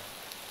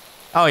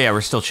 Oh yeah,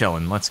 we're still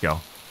chilling, let's go.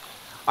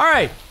 All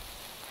right.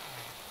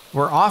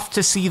 We're off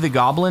to see the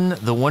Goblin,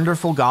 the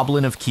wonderful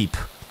Goblin of Keep.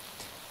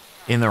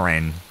 In the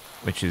rain,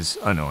 which is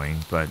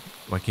annoying, but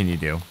what can you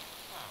do?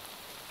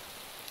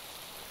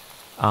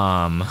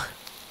 Man,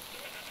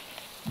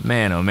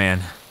 oh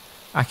man.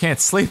 I can't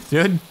sleep,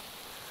 dude.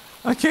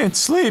 I can't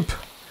sleep.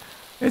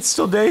 It's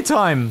still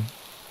daytime.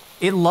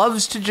 It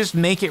loves to just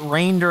make it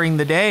rain during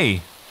the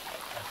day.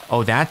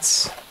 Oh,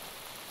 that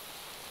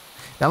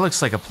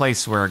looks like a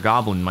place where a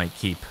goblin might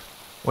keep.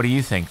 What do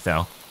you think,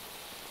 though?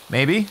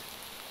 Maybe?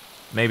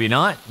 Maybe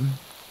not?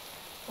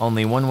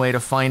 Only one way to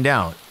find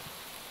out.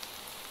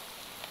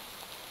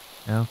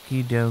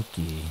 Okie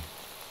dokie.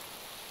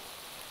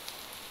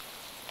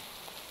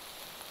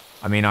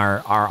 I mean,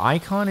 our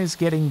icon is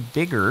getting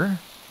bigger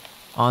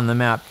on the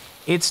map.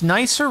 It's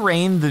nicer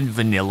rain than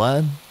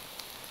vanilla,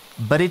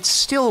 but it's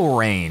still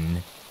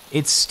rain.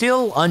 It's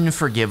still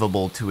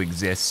unforgivable to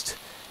exist.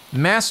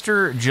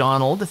 Master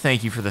Johnald,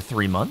 thank you for the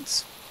 3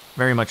 months.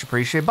 Very much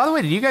appreciated. By the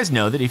way, did you guys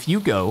know that if you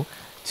go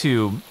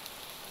to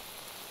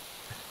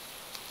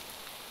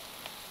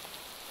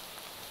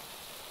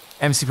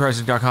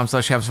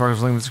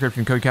mcproject.com/CaptainSparkles, link in the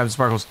description, code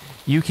CaptainSparkles,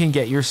 you can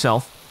get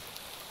yourself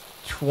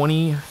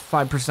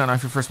 25%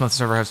 off your first month of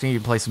server hosting. You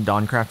can play some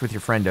DawnCraft with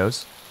your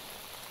friendos.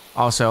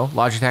 Also,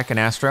 Logitech and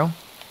Astro,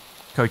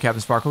 code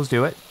CaptainSparkles,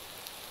 do it.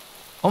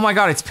 Oh my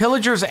god, it's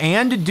pillagers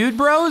and dude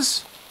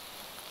bros?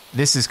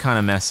 This is kind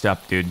of messed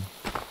up, dude.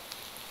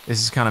 This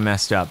is kind of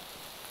messed up.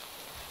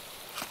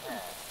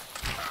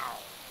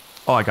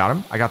 Oh, I got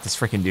him. I got this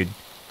freaking dude.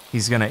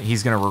 He's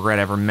gonna regret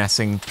ever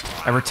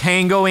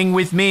tangoing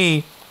with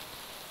me.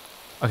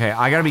 Okay,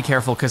 I gotta be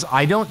careful because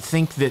I don't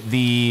think that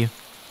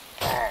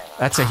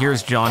that's a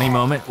here's Johnny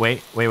moment.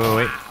 Wait.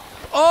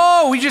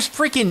 Oh, we just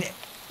freaking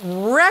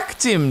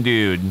wrecked him,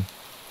 dude.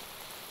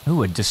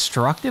 Ooh, a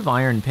destructive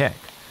iron pick.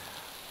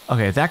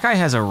 Okay, if that guy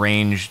has a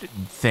ranged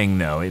thing,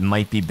 though, it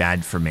might be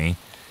bad for me.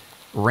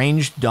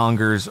 Ranged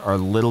dongers are a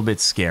little bit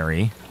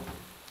scary.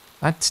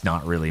 That's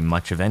not really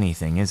much of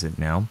anything, is it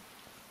now?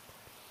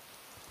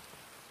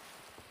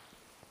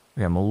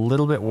 Okay, I'm a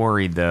little bit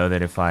worried, though,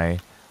 that if I...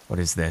 What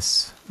is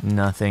this?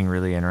 Nothing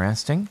really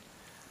interesting.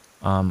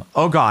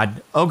 Oh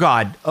god.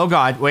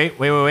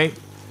 Wait.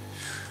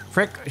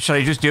 Frick, should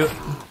I just do it?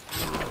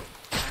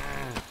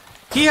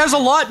 He has a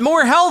lot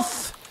more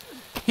health!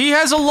 He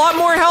has a lot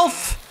more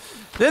health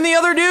than the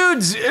other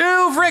dudes!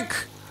 Ew, frick!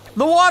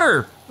 The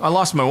water! I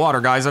lost my water,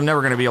 guys. I'm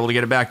never gonna be able to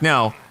get it back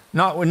now.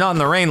 Not in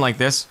the rain like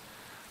this.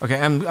 Okay,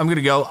 I'm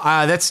gonna go.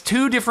 That's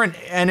 2 different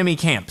enemy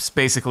camps,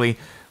 basically.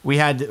 We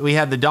had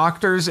the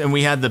doctors and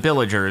we had the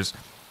pillagers,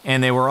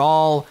 and they were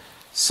all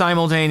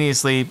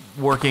simultaneously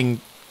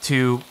working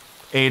to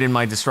aid in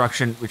my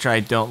destruction, which I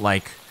don't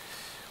like.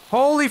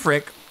 Holy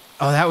frick.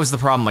 Oh, that was the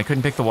problem. I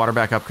couldn't pick the water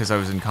back up because I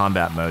was in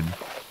combat mode.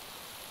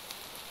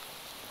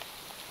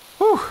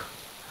 Whew.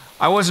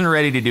 I wasn't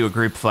ready to do a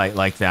group fight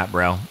like that,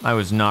 bro. I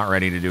was not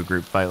ready to do a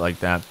group fight like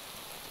that.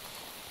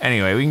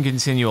 Anyway, we can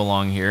continue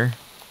along here.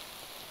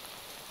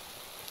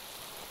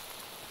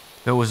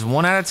 If it was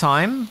 1 at a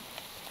time,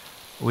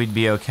 we'd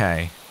be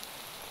okay.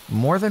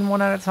 More than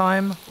 1 at a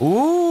time?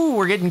 Ooh,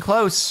 we're getting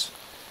close.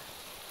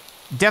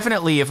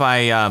 Definitely if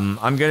I'm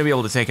gonna be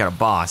able to take out a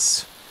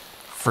boss.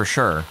 For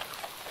sure.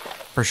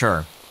 For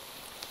sure.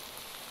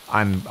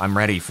 I'm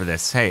ready for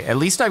this. Hey, at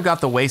least I've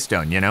got the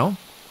waystone, you know?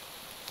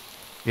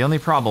 The only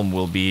problem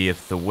will be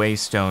if the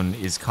waystone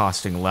is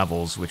costing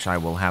levels, which I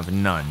will have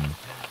none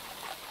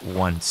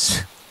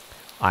once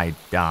I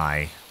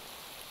die.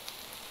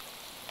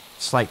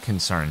 Slight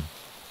concern.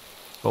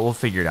 But we'll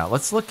figure it out.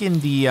 Let's look in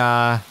the,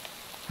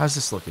 how's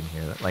this looking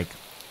here? Like,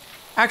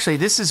 actually,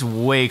 this is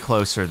way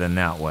closer than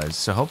that was,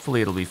 so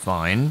hopefully it'll be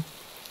fine.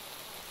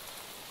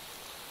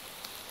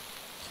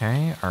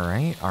 Okay,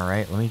 alright.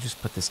 Let me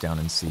just put this down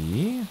and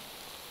see.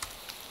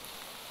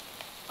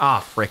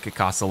 Ah, frick, it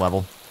costs a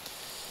level.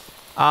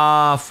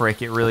 Ah,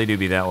 frick, it really do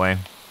be that way.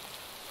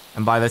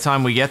 And by the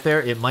time we get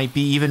there, it might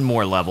be even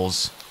more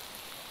levels.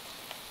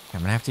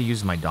 I'm gonna have to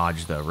use my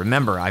dodge, though.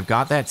 Remember, I've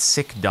got that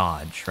sick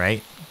dodge,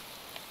 right?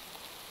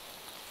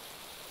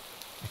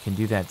 I can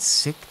do that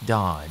sick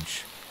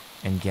dodge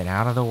and get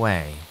out of the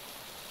way.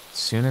 As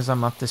soon as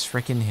I'm up this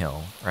freaking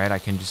hill, right? I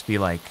can just be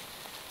like,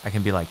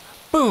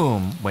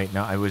 boom! Wait,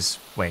 no,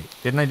 wait,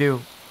 didn't I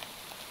do?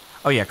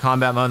 Oh yeah,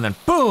 combat mode, and then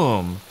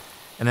boom!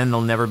 And then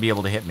they'll never be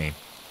able to hit me.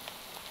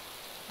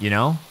 You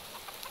know?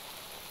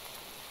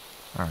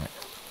 Alright.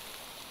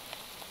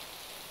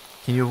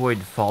 Can you avoid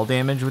fall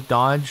damage with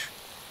dodge?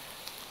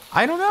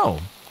 I don't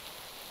know.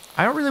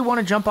 I don't really want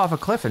to jump off a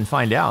cliff and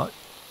find out.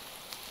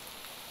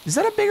 Is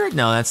that a bigger?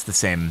 No, that's the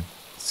same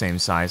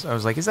size. I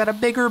was like, is that a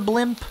bigger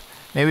blimp?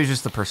 Maybe it's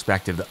just the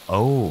perspective.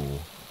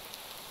 Oh.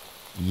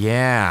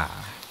 Yeah.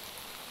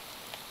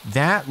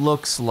 That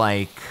looks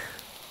like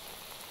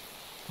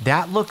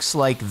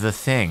the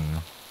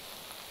thing.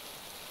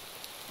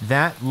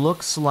 That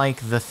looks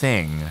like the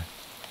thing.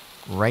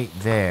 Right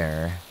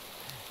there.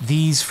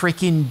 These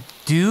freaking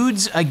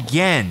dudes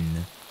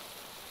again.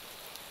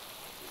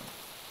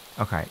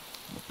 Okay.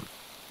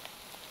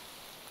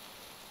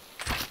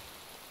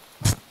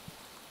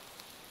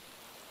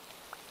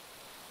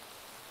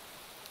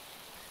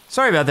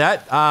 Sorry about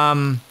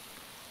that.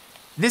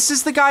 This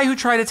is the guy who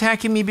tried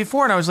attacking me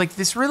before, and I was like,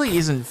 this really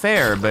isn't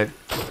fair, but...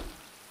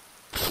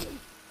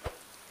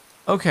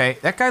 Okay,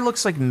 that guy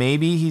looks like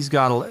maybe he's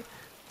got a...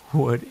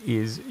 What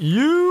is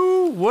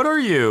you? What are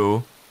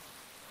you?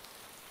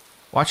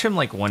 Watch him,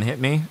 like, one-hit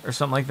me, or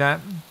something like that.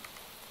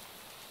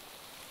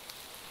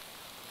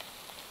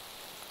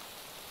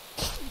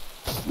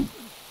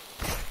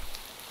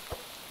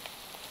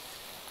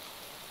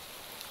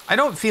 I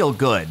don't feel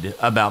good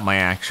about my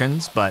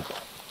actions, but...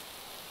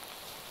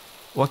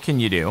 What can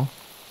you do?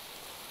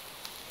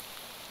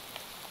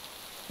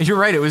 You're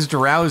right, it was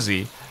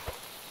drowsy.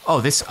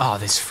 Oh, this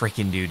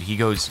freaking dude.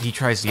 He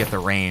tries to get the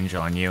range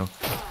on you.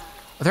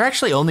 Are there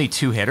actually only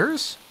 2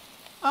 hitters?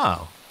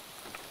 Oh.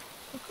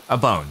 A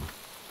bone.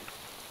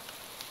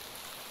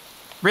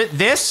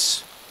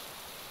 This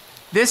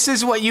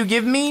is what you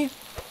give me?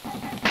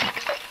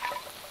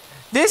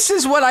 This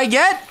is what I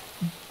get?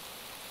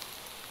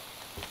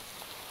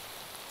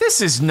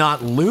 This is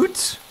not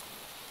loot.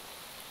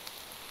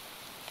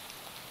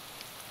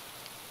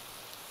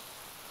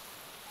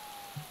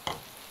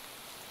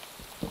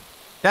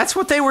 That's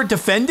what they were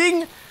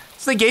defending?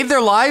 So they gave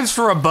their lives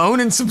for a bone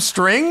and some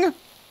string?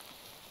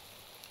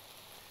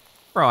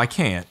 Bro, I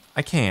can't.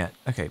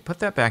 Okay, put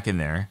that back in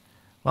there.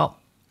 Well,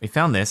 we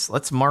found this.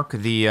 Let's mark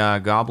the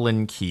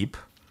Goblin Keep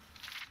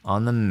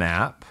on the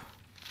map.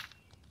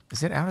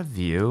 Is it out of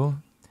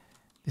view?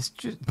 It's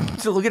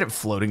just look at it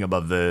floating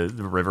above the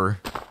river.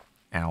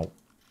 Ow.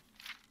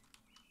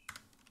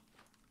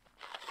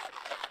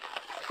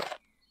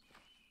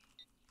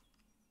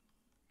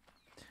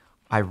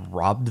 I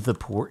robbed the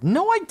poor.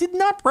 No, I did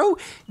not, bro.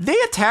 They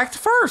attacked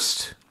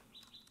first.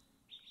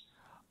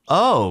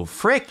 Oh,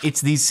 frick. It's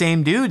these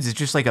same dudes. It's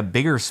just like a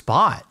bigger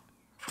spot.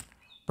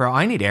 Bro,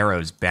 I need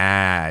arrows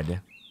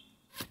bad.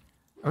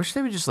 I wish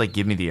they would just like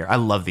give me the arrow. I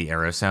love the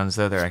arrow sounds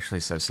though. They're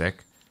actually so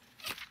sick.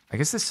 I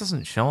guess this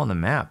doesn't show on the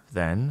map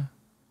then.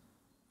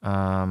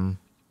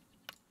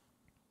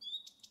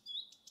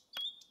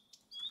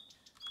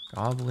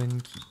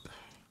 Goblin Keep.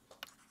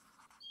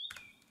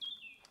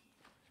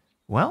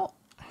 Well,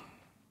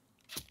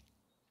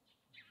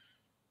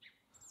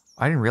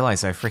 I didn't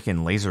realize I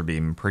freaking laser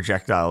beam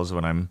projectiles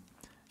when I'm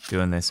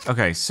doing this.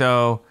 Okay,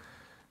 so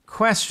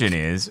question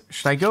is,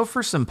 should I go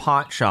for some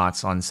pot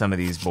shots on some of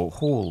these?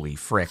 Holy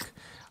frick.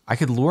 I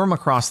could lure them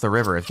across the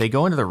river. If they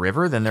go into the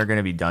river, then they're going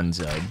to be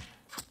donezoed.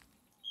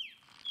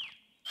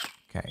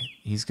 Okay,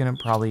 he's going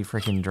to probably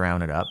freaking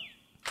drown it up.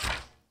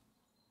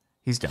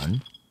 He's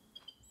done.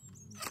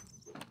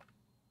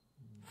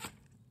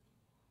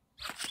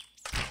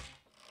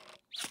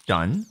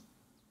 Done.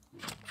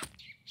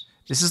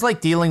 This is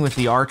like dealing with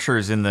the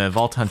archers in the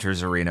Vault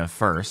Hunters arena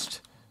first.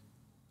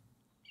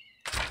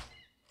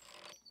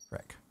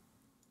 Frick.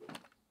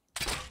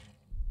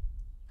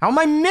 How am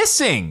I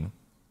missing?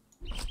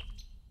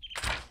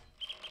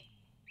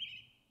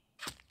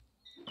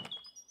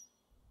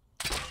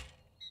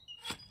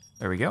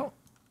 There we go.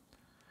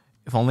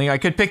 If only I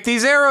could pick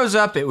these arrows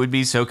up, it would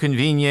be so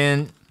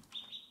convenient.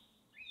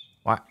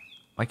 Why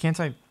can't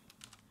I?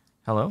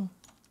 Hello?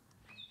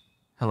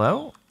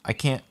 Hello? I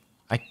can't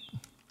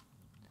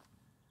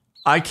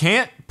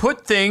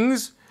put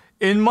things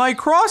in my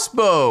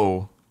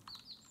crossbow.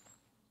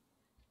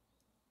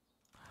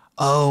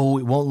 Oh,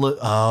 it won't look.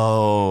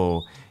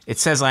 Oh, it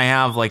says I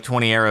have like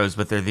 20 arrows,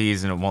 but they're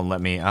these and it won't let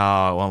me.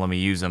 Oh, it won't let me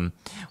use them.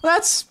 Well,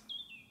 that's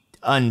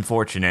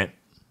unfortunate.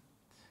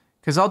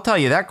 Because I'll tell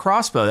you, that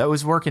crossbow, that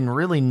was working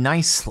really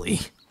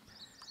nicely.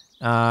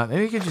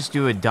 Maybe we could just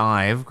do a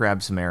dive,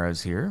 grab some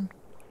arrows here.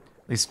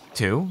 At least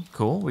 2.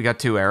 Cool. We got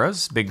 2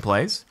 arrows. Big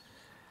plays.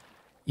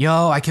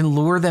 Yo, I can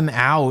lure them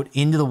out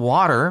into the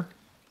water,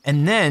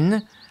 and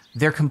then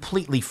they're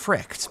completely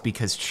fricked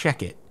because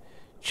check it.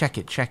 Check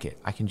it, check it.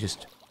 I can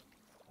just...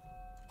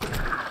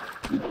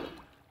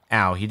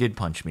 Ow, he did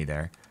punch me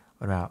there.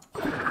 What about...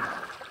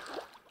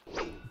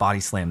 Body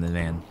slam the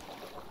man.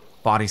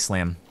 Body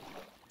slam.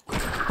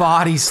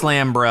 Body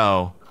slam,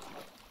 bro.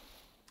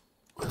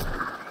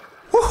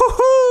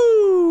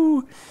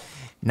 Woohoo!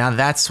 Now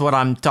that's what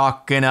I'm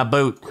talking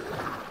about.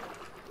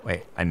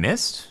 Wait, I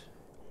missed?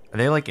 Are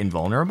they like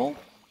invulnerable?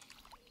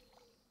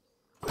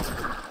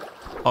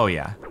 Oh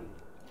yeah.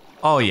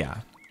 Oh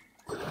yeah.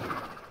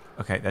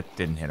 Okay, that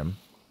didn't hit him.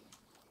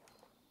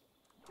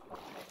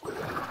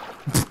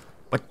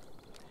 What?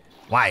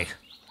 Why?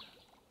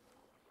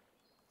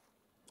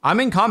 I'm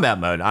in combat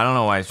mode. I don't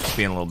know why it's just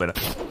being a little bit of...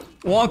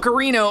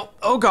 Wonkarino!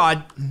 Oh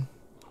god!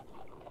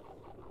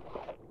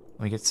 Let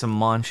me get some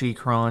Manchy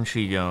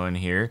Crunchy going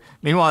here.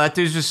 Meanwhile, that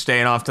dude's just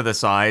staying off to the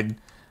side.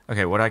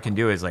 Okay, what I can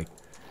do is like...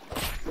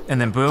 And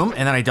then boom,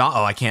 and then I dodge.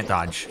 Oh, I can't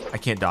dodge. I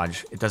can't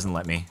dodge. It doesn't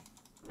let me.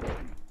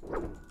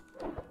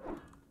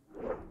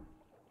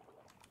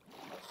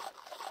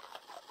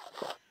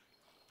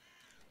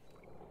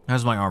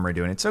 How's my armor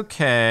doing? It's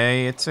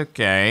okay. It's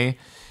okay.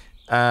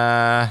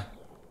 Yeah,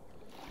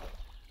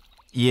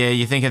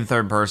 you think in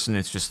third person,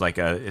 it's just like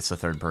it's a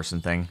third person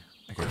thing.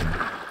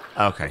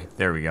 Okay,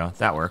 there we go.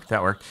 That worked.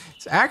 That worked.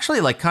 It's actually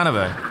like kind of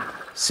a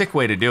sick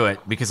way to do it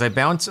because I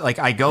bounce, like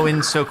I go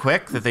in so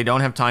quick that they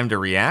don't have time to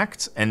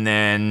react, and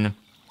then,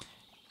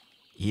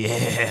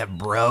 yeah,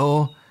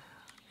 bro,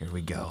 here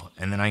we go.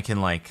 And then I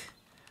can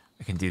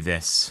do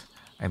this.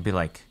 I'd be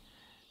like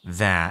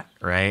that,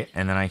 right?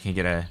 And then I can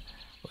get a,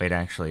 wait,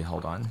 actually,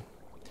 hold on.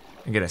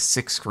 I can get a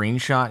sick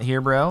screenshot here,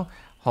 bro.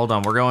 Hold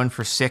on, we're going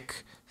for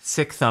sick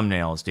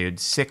thumbnails, dude.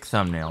 Sick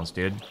thumbnails,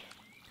 dude.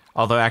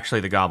 Although actually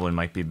the Goblin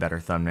might be a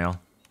better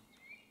thumbnail.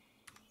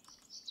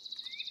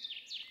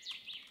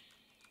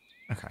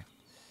 Okay.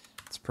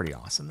 It's pretty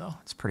awesome, though.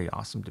 It's pretty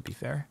awesome, to be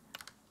fair.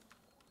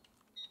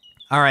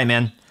 All right,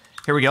 man.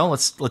 Here we go.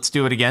 Let's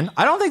do it again.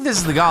 I don't think this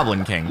is the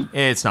Goblin King.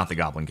 It's not the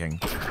Goblin King.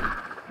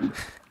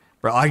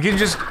 Bro, I can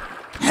just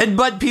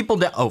headbutt people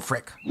down. Oh,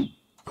 frick.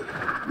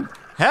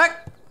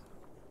 Heck!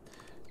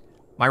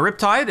 My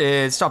Riptide,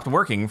 it stopped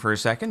working for a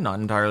second. Not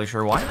entirely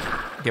sure why.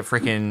 Get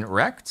freaking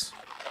wrecked.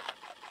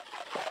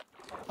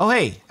 Oh,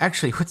 hey,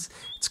 actually, it's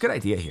a good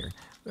idea here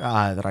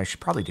that I should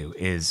probably do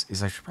is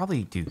I should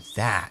probably do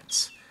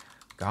that.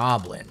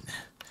 Goblin.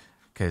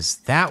 Because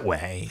that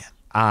way,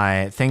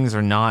 things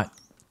are not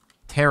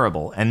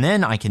terrible. And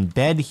then I can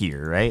bed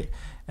here, right?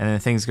 And then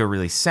if things go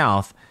really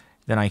south,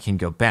 then I can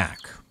go back.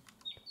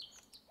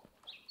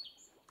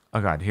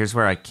 Oh god, here's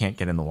where I can't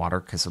get in the water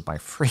because of my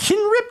freaking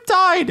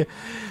Riptide!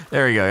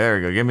 There we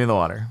go, give me the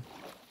water.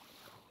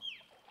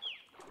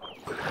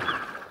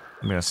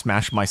 I'm gonna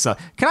smash myself.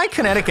 Can I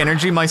kinetic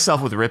energy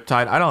myself with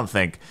Riptide? I don't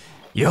think.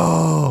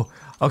 Yo!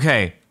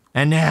 Okay,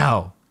 and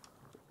now.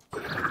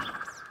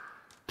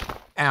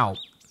 Ow.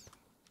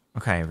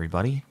 Okay,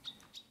 everybody.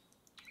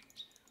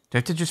 Do I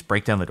have to just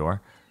break down the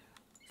door?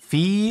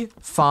 Fee,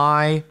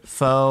 fi,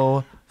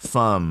 fo,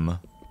 fum.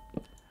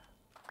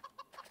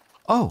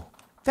 Oh,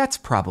 that's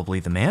probably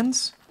the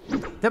man's.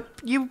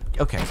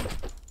 Okay.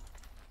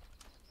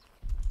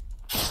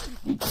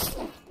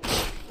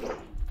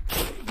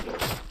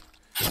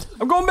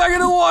 I'm going back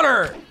into the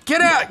water!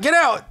 Get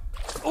out!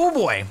 Oh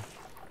boy.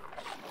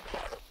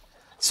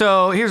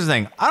 So, here's the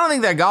thing. I don't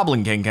think that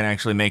Goblin King can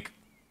actually make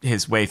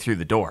his way through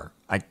the door.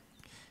 I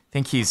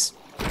think he's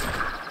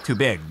too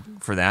big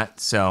for that,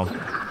 so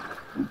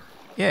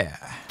yeah.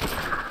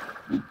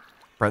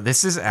 Bro,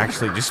 this is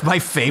actually just my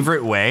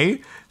favorite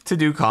way to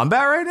do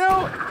combat right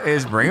now,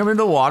 is bring them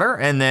into the water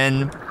and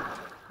then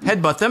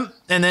headbutt them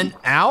and then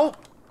ow.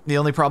 The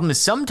only problem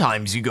is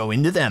sometimes you go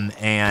into them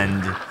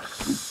and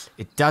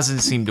it doesn't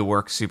seem to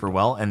work super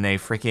well and they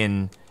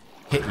freaking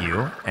hit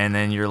you and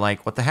then you're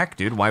like, what the heck,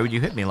 dude? Why would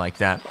you hit me like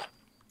that?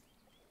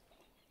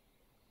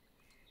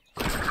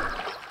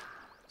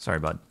 Sorry,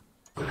 bud.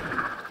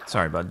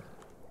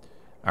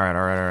 All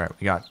right.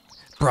 We got,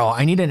 bro,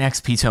 I need an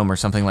XP tome or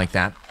something like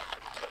that.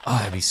 Oh,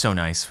 that'd be so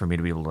nice for me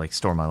to be able to like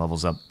store my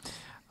levels up.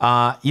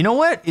 You know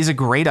what is a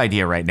great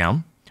idea right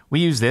now?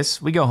 We use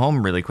this, we go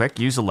home really quick,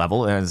 use a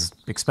level, it's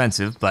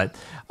expensive, but,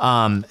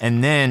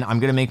 and then I'm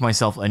gonna make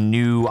myself a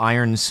new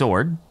iron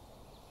sword.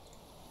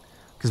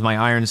 Because my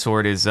iron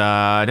sword is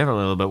definitely a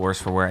little bit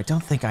worse for wear. I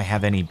don't think I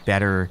have any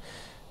better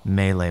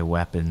melee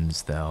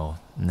weapons though.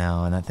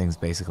 No, and that thing's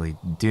basically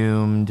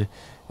doomed.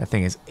 That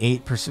thing is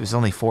 8%, it's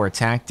only 4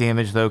 attack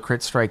damage though,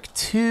 crit strike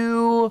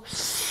 2.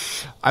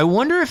 I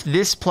wonder if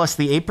this plus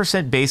the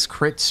 8% base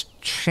crit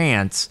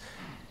chance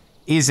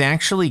is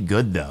actually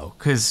good though,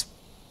 because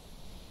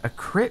a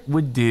crit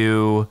would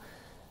do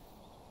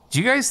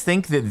you guys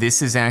think that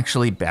this is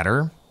actually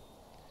better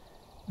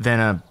than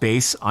a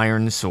base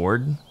iron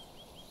sword?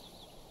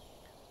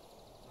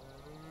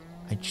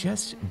 I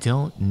just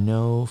don't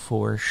know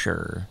for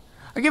sure.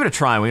 I'll give it a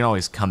try. We can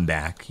always come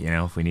back, you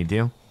know, if we need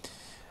to.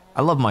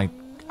 I love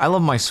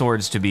my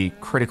swords to be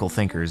critical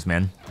thinkers,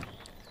 man.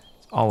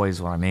 It's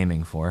always what I'm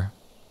aiming for.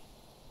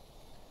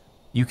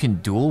 You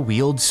can dual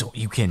wield, so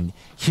you can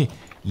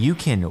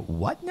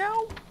what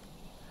now?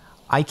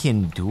 I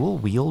can dual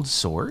wield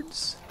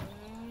swords?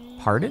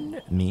 Pardon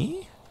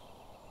me?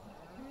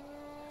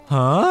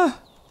 Huh?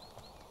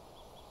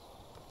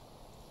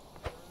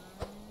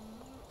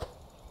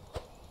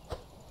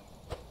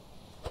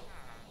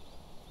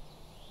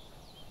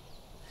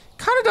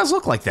 Kinda does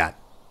look like that.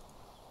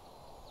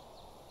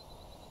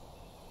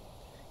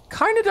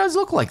 Kinda does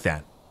look like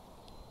that.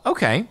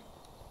 Okay.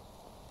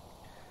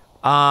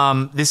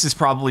 This is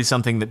probably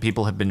something that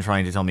people have been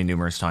trying to tell me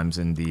numerous times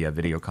in the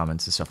video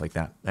comments and stuff like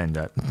that.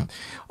 And,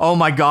 oh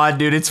my god,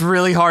 dude, it's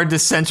really hard to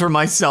center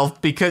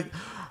myself because,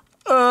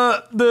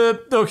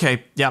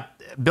 okay, yeah.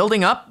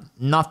 Building up,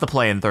 not the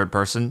play in third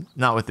person,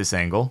 not with this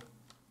angle.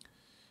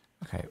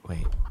 Okay,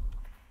 wait.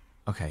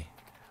 Okay.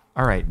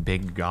 Alright,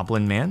 big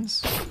goblin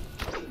mans.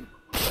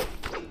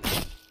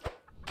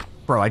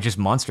 Bro, I just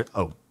monster,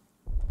 oh.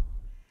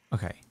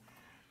 Okay.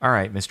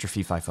 Alright, Mr.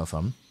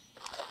 Fee-Fi-Fo-Fum.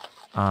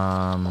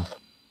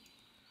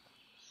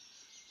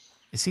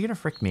 Is he gonna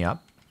frick me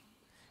up?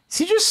 Is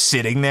he just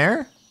sitting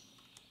there?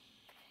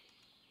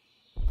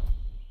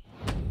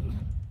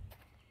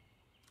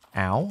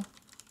 Ow.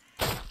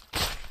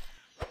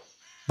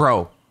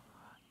 Bro,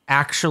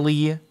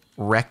 actually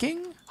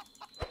wrecking?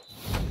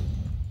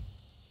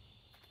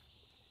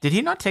 Did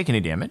he not take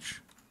any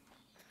damage?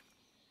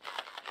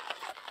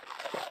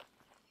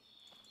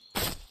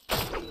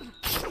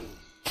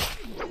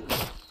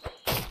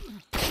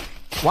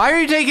 Why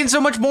are you taking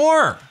so much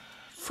more?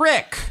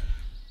 Frick.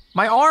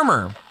 My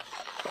armor.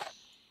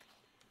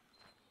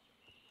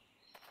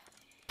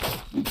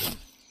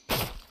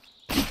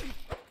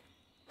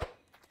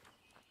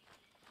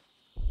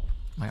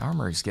 My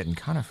armor is getting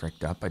kind of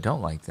fricked up. I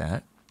don't like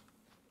that.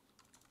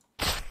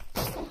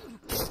 At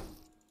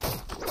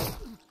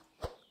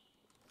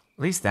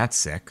least that's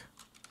sick.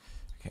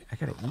 Okay, I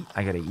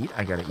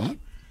gotta eat.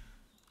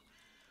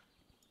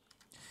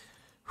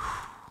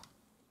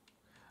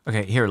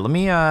 Okay, here, let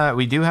me,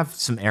 we do have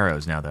some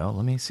arrows now, though.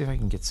 Let me see if I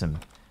can get some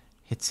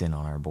hits in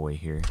on our boy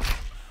here.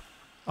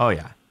 Oh,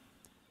 yeah.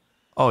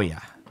 Oh,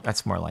 yeah.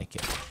 That's more like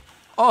it.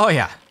 Oh,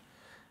 yeah.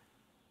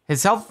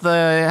 His health,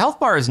 the health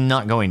bar is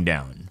not going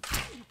down.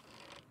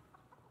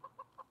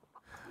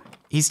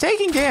 He's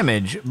taking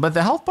damage, but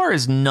the health bar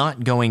is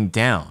not going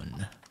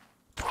down.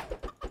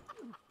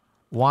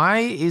 Why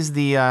is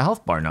the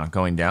health bar not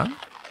going down?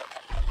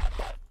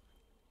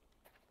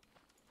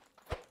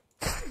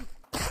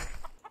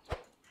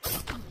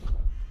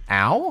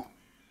 Ow?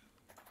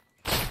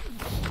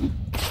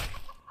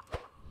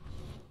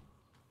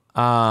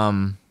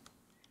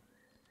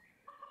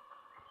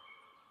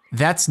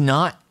 That's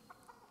not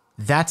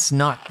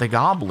the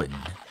goblin.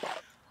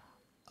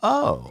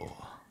 Oh.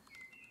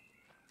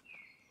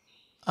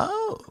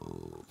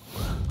 Oh.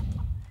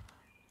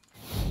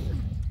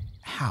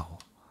 How?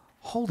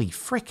 Holy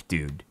frick,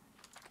 dude.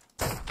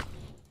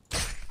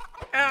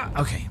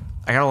 Okay.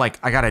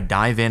 I gotta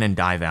dive in and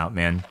dive out,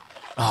 man.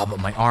 Oh, but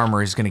my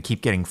armor is gonna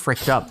keep getting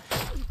fricked up.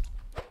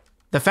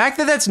 The fact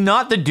that that's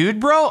not the dude,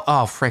 bro?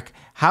 Oh, frick.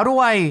 How do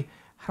I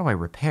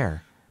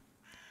repair?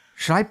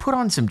 Should I put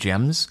on some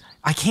gems?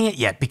 I can't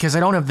yet because I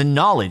don't have the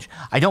knowledge.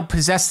 I don't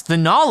possess the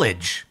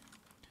knowledge.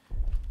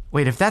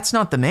 Wait, if that's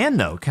not the man,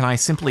 though, can I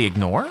simply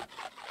ignore?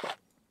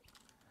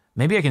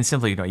 Maybe I can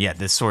simply ignore. Yeah,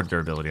 this sword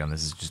durability on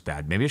this is just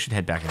bad. Maybe I should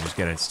head back and just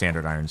get a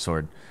standard iron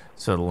sword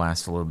so it'll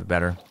last a little bit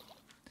better.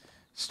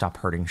 Stop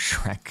hurting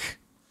Shrek.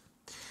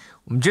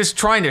 I'm just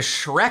trying to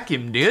Shrek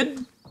him,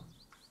 dude.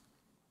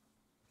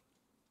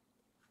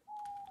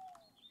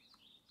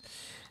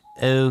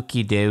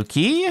 Okie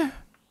dokie.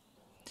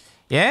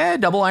 Yeah,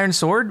 double iron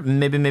sword.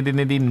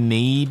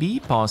 Maybe,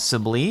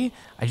 possibly.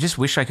 I just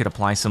wish I could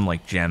apply some,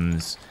 like,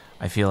 gems.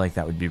 I feel like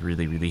that would be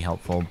really, really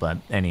helpful. But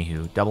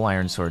anywho, double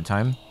iron sword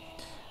time.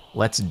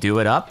 Let's do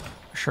it up.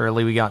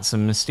 Surely we got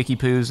some sticky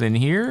poos in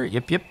here.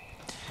 Yep.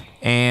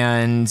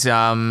 And,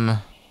 there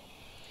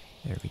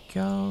we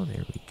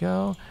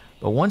go.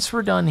 But once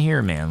we're done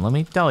here, man, let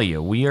me tell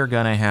you, we are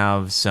gonna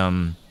have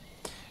some...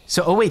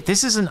 So, oh wait,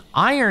 this is an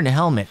iron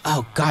helmet.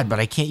 Oh God, but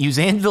I can't use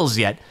anvils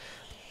yet.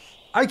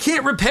 I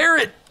can't repair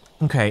it.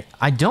 Okay,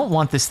 I don't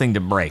want this thing to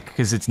break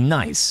because it's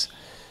nice.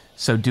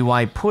 So do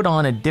I put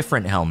on a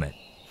different helmet?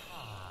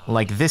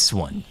 Like this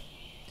one,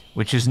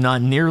 which is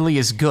not nearly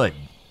as good.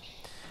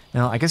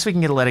 Now, I guess we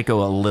can let it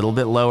go a little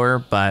bit lower,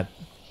 but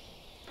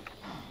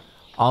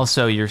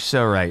also you're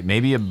so right.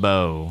 Maybe a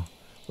bow.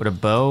 Would a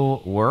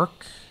bow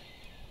work?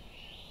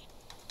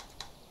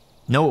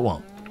 No, it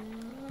won't.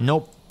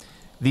 Nope.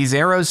 These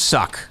arrows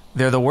suck.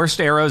 They're the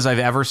worst arrows I've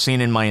ever seen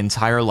in my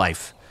entire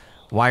life.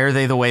 Why are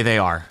they the way they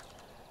are?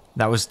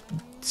 That was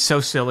so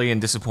silly and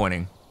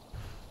disappointing.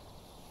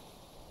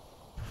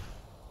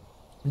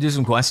 Do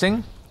some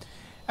questing?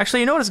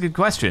 Actually, you know what is a good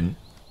question?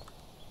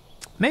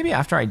 Maybe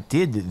after I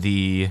did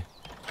the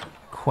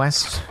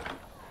quest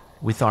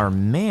with our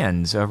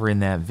mans over in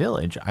that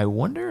village, I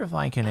wonder if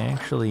I can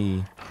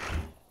actually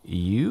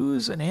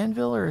use an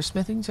anvil or a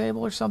smithing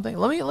table or something.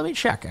 Let me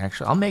check,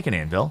 actually. I'll make an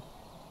anvil.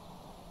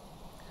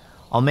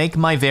 I'll make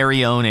my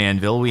very own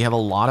anvil. We have a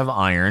lot of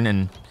iron,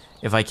 and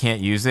if I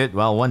can't use it,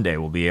 well, one day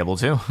we'll be able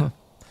to.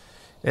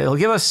 It'll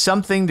give us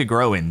something to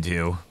grow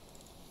into.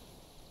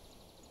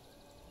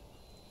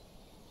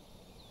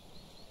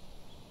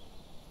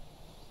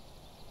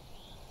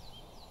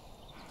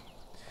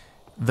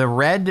 The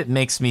red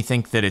makes me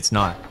think that it's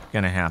not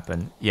gonna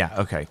happen. Yeah,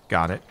 okay,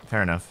 got it.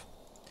 Fair enough.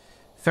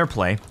 Fair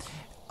play.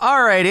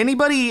 All right,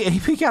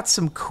 anybody got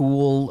some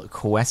cool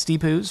questy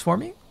poos for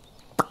me?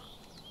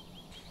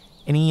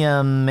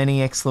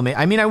 Any exclamation?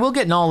 I mean, I will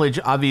get knowledge,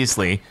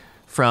 obviously,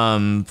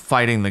 from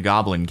fighting the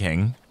Goblin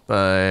King,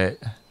 but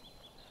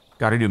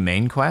gotta do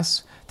main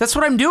quests. That's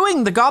what I'm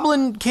doing. The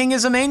Goblin King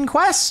is a main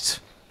quest.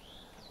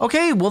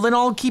 Okay, well then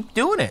I'll keep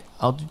doing it.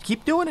 I'll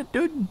keep doing it,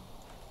 dude.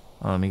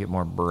 Oh, let me get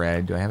more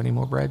bread. Do I have any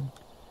more bread?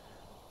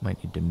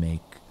 Might need to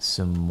make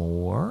some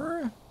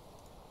more.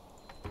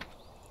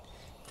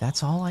 If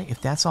that's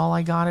all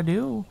I gotta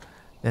do,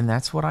 then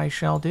that's what I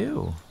shall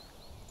do.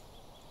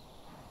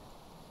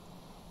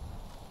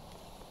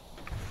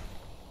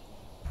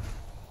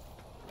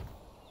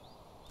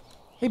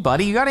 Hey,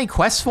 buddy, you got any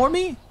quests for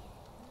me?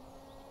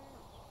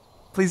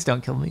 Please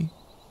don't kill me.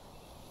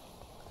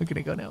 I'm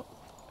gonna go now.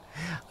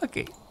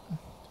 Okay.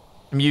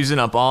 I'm using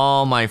up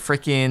all my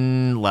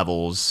freaking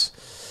levels.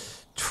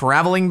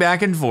 Traveling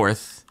back and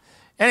forth.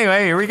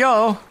 Anyway, here we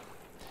go.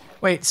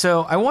 Wait,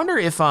 so I wonder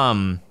if,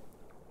 could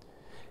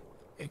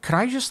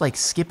I just, like,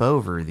 skip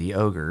over the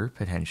ogre,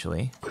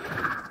 potentially?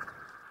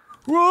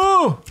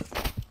 Whoa!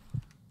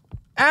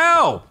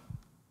 Ow!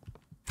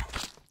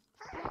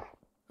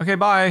 Okay,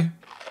 bye.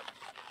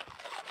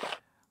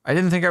 I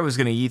didn't think I was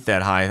gonna eat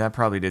that high. That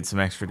probably did some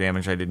extra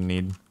damage I didn't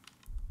need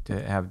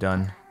to have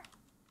done.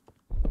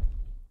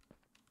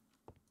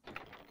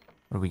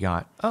 What do we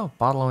got? Oh,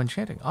 bottle of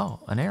enchanting.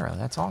 Oh, an arrow.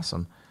 That's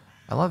awesome.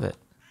 I love it.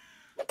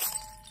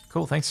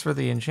 Cool, thanks for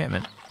the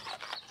enchantment.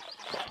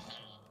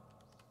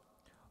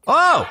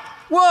 Oh!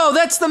 Whoa,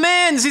 that's the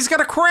man's! He's got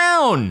a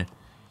crown!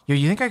 Yo,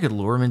 you think I could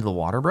lure him into the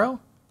water, bro?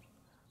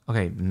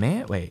 Okay,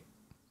 man, wait.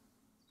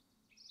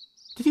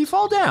 Did he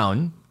fall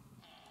down?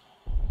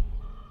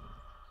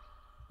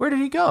 Where did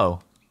he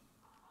go?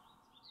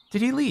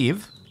 Did he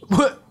leave?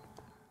 What?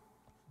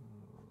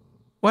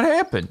 What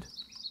happened?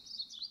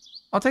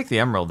 I'll take the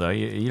emerald, though.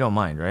 You don't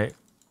mind, right?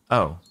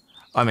 Oh,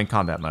 I'm in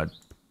combat mode.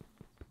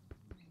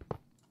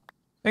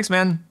 Thanks,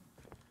 man.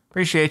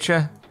 Appreciate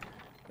you.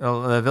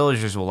 The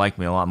villagers will like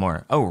me a lot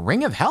more. Oh,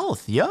 Ring of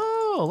Health.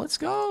 Yo, let's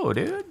go,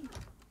 dude.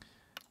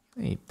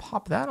 Let me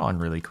pop that on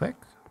really quick.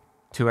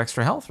 2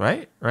 extra health,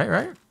 right?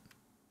 Right?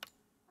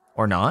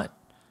 Or not.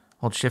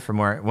 Hold shift for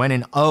more. When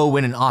in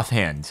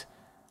offhand.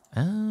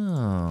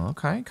 Oh,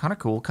 okay. Kind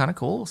of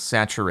cool.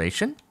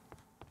 Saturation.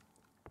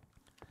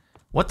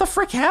 What the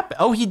frick happened?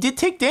 Oh, he did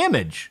take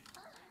damage.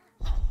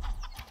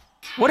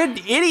 What an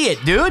idiot,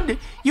 dude.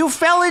 You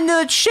fell into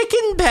the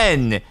chicken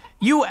pen.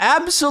 You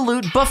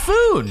absolute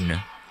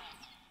buffoon.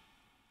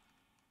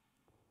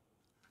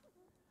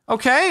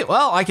 Okay,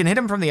 well, I can hit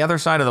him from the other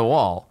side of the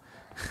wall.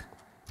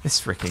 This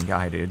freaking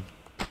guy, dude.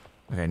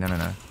 Okay,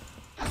 no.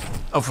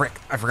 Oh, frick.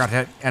 I forgot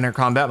to enter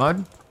combat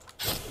mode.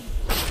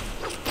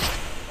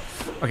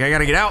 Okay, I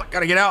gotta get out.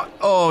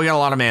 Oh, we got a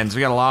lot of mans.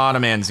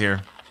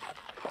 Here.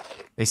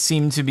 They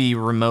seem to be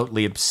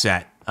remotely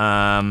upset.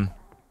 There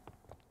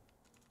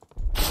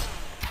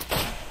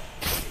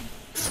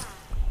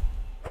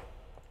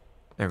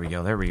we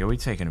go. We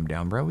taking him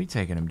down, bro.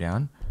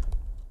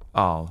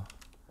 Oh.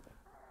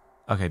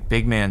 Okay,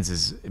 Big Mans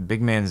is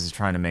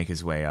trying to make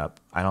his way up.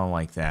 I don't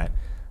like that.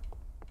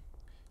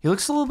 He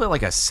looks a little bit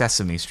like a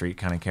Sesame Street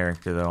kind of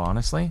character, though,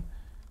 honestly.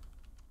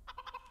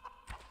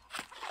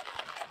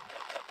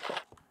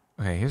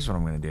 Okay, here's what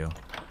I'm gonna do.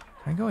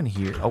 Can I go in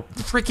here? Oh,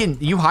 freaking,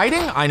 you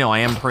hiding? I know, I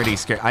am pretty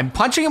scared. I'm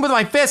punching him with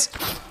my fist!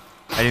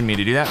 I didn't mean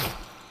to do that.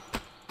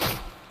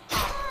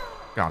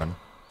 Got him.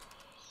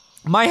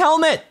 My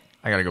helmet!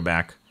 I gotta go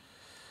back.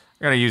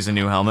 I gotta use a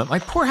new helmet. My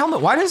poor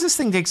helmet. Why does this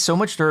thing take so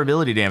much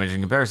durability damage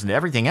in comparison to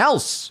everything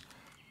else?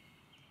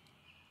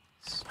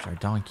 It's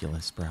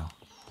redonkulous, bro.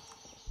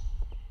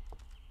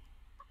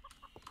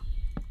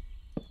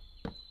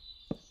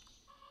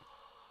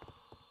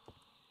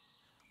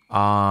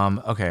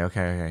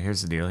 Okay.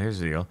 Here's the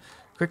deal.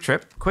 Quick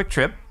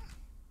trip.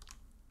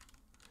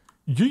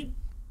 Yeet.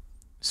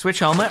 Switch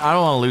helmet. I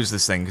don't want to lose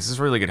this thing because it's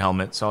a really good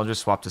helmet, so I'll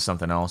just swap to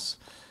something else.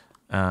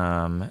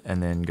 And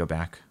then go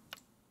back.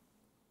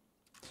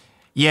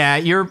 Yeah,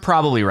 you're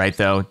probably right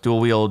though.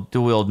 Dual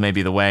wield may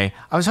be the way.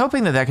 I was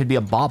hoping that could be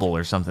a bauble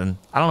or something.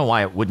 I don't know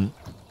why it wouldn't.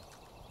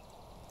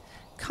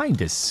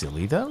 Kinda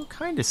silly though.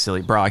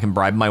 Bro, I can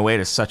bribe my way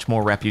to such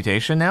more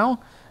reputation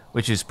now,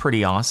 which is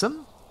pretty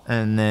awesome.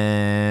 And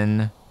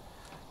then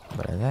a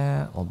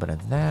little bit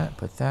of that,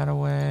 put that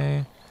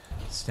away.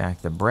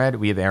 Stack the bread.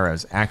 We have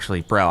arrows.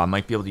 Actually, bro, I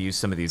might be able to use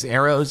some of these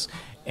arrows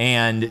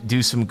and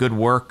do some good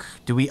work.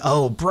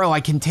 Oh, bro, I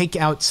can take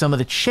out some of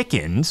the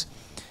chickens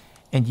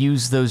and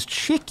use those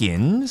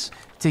chickens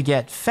to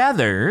get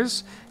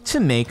feathers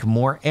to make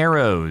more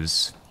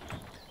arrows.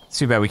 It's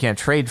too bad we can't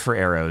trade for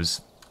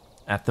arrows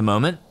at the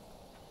moment.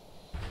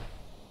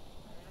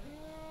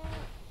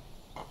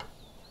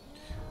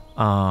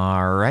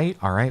 All right.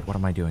 What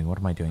am I doing?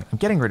 I'm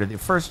getting rid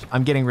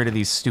of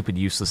these stupid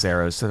useless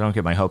arrows so I don't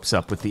get my hopes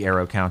up with the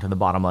arrow count in the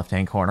bottom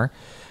left-hand corner.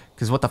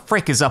 Because what the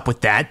frick is up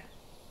with that?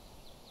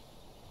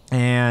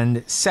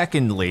 And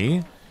secondly,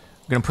 I'm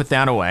gonna put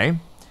that away.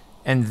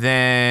 And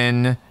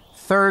then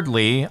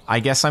thirdly, I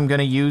guess I'm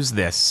gonna use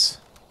this.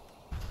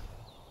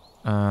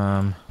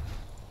 And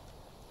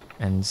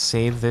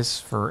save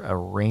this for a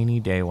rainy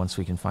day once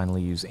we can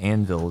finally use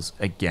anvils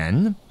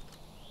again.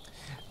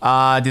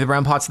 Do the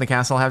brown pots in the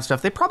castle have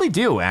stuff? They probably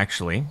do,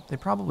 actually. They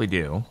probably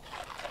do.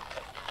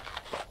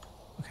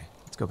 Okay,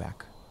 let's go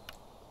back.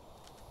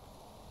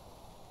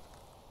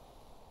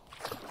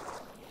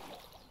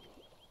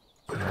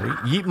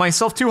 Yeet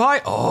myself too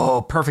high.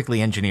 Oh,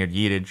 perfectly engineered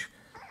yeetage.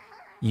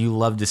 You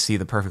love to see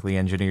the perfectly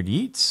engineered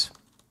yeets.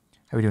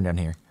 How are we doing down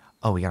here?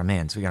 Oh, we got a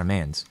mans.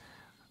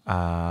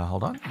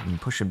 Hold on.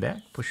 Push him back.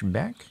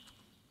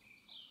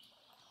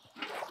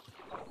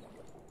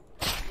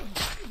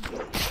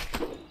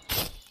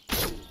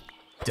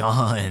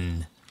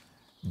 Done.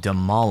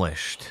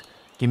 Demolished.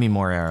 Give me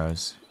more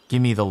arrows.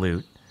 Give me the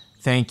loot.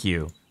 Thank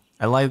you.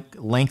 I like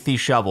lengthy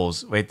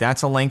shovels. Wait,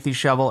 that's a lengthy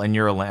shovel, and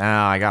you're a.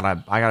 I got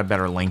a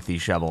better lengthy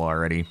shovel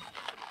already.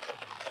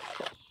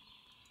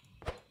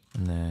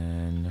 And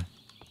then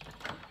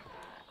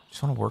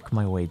just want to work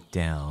my way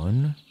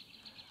down.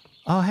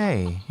 Oh,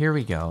 hey, here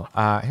we go.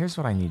 Here's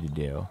what I need to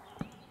do.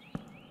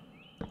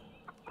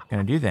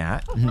 Gonna do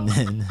that, and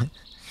then.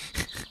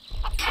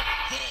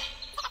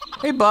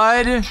 Hey,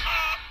 bud.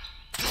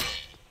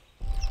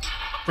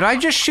 Did I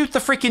just shoot the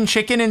freaking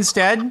chicken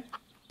instead?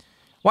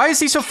 Why is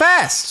he so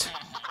fast?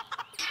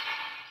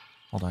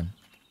 Hold on.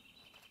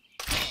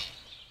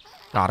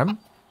 Got him.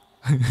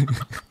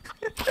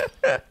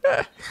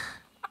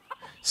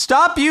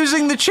 Stop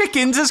using the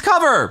chickens as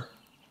cover!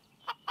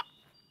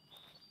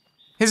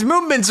 His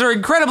movements are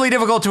incredibly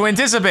difficult to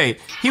anticipate.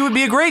 He would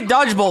be a great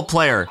dodgeball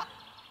player.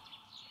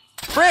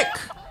 Frick!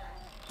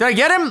 Did I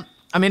get him?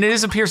 I mean, it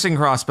is a piercing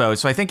crossbow,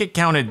 so I think it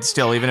counted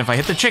still, even if I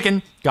hit the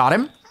chicken. Got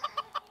him.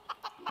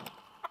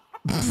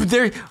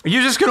 Are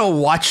you just gonna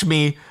watch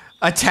me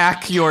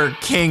attack your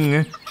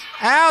king?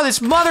 Ow,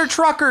 this mother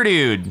trucker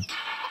dude.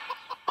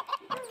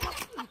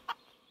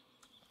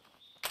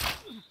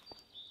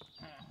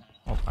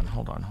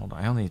 Hold on.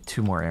 I only need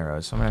 2 more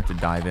arrows, so I'm gonna have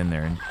to dive in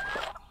there and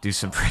do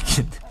some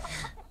freaking...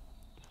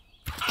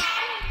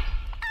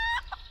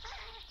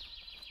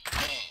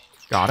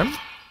 Got him.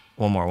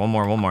 One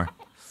more.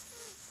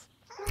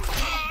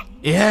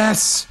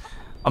 Yes!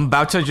 I'm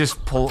about to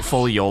just pull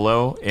full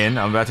YOLO in.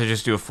 I'm about to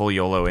just do a full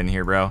YOLO in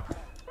here, bro.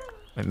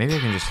 Wait, maybe I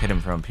can just hit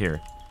him from up here.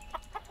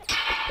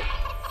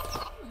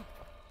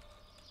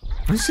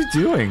 What is he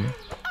doing?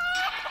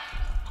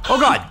 Oh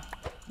god!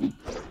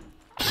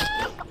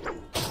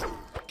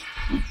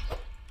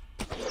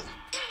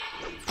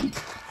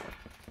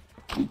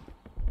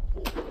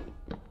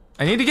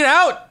 I need to get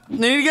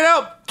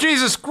out!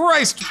 Jesus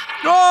Christ!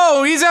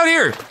 Oh, he's out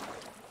here!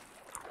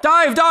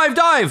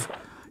 Dive!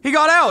 He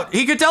got out!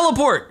 He could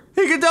teleport!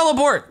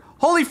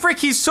 Holy frick,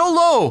 he's so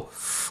low!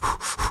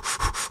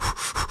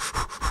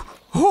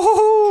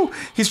 Oh,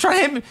 he's trying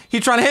to hit me!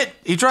 He's trying to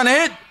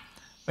hit!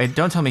 Wait,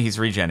 don't tell me he's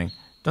regenning.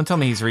 Please don't tell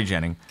me he's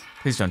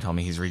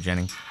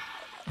regenning.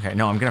 Okay,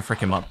 no, I'm gonna frick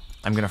him up.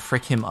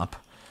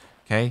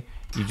 Okay?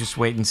 You just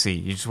wait and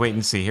see.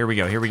 Here we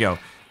go.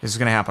 This is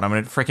gonna happen. I'm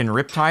gonna frickin'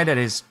 riptide at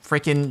his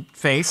frickin'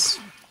 face.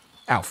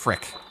 Ow,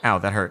 frick. Ow,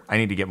 that hurt. I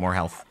need to get more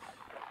health.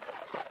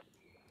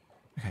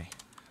 Okay.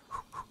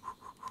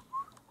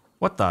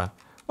 What the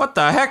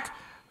heck?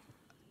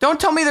 Don't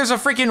tell me there's a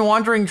freaking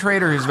wandering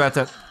trader who's about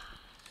to...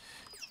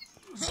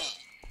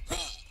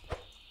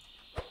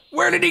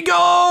 Where did he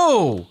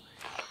go?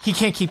 He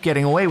can't keep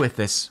getting away with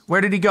this.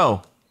 Where did he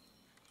go?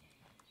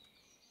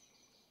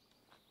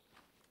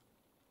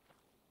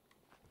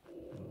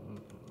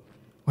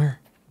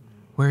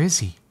 Where is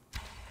he?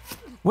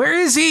 Where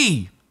is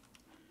he?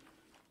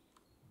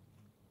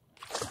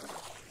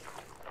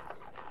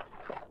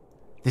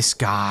 This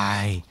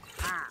guy.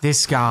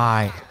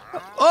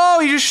 Oh,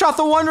 he just shot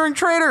the wandering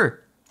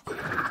trader.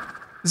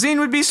 Zine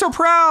would be so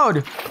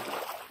proud.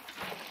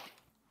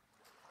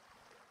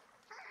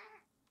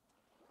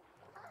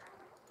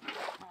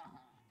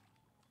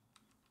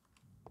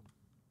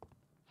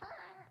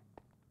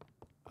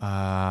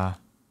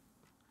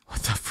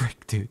 What the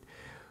frick, dude?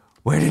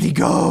 Where did he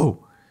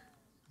go?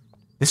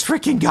 This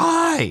freaking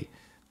guy!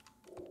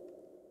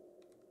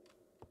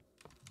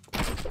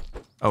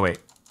 Oh, wait.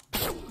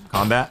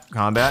 Combat.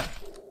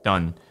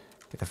 Done.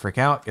 Get the frick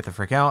out.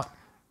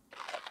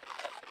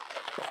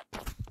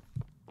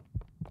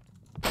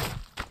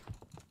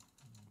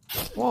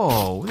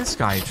 Whoa, this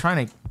guy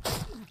trying to...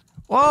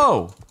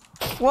 Whoa,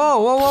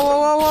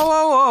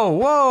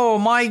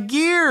 my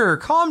gear!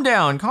 Calm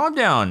down.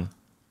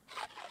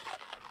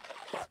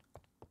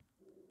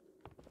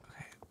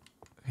 Okay,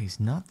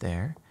 he's not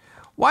there.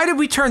 Why did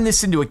we turn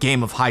this into a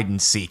game of hide and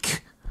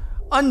seek?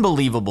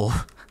 Unbelievable.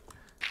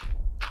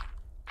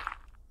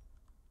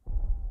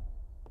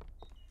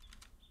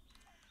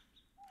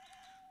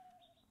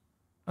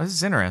 Oh, this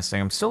is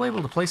interesting. I'm still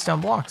able to place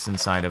down blocks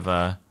inside of,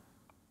 Huh.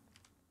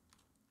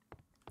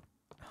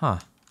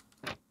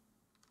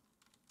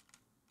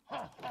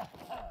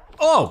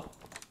 Oh!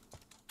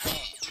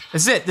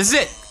 This is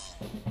it!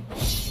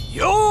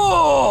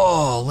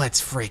 Yo! Let's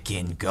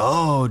freaking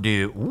go,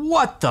 dude.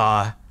 What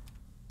the?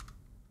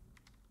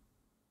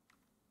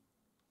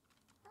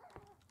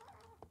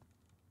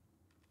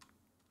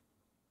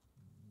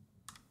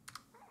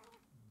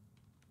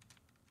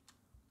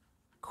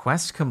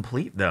 Quest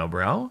complete, though,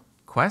 bro.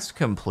 Quest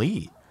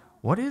complete.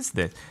 What is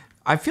this?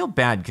 I feel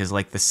bad because,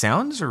 like, the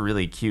sounds are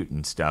really cute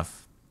and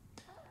stuff.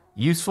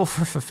 Useful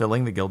for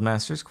fulfilling the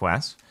Guildmaster's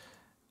quest.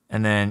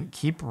 And then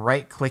keep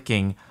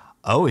right-clicking.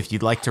 Oh, if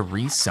you'd like to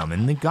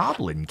resummon the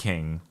Goblin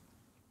King.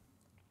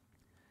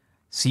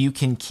 So you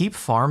can keep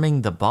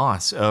farming the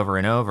boss over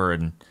and over,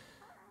 and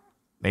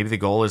maybe the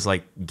goal is,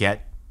 like,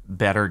 get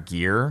better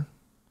gear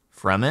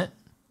from it.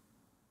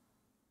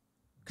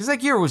 Because that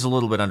gear was a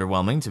little bit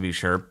underwhelming, to be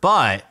sure,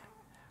 but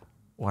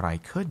what I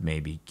could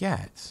maybe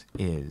get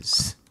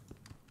is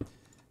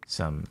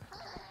some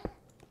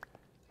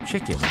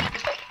chicken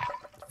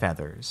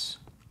feathers.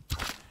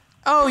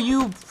 Oh,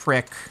 you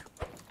frick.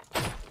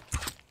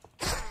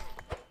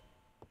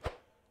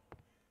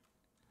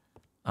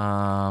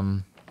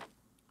 Okay,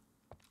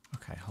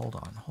 hold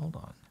on.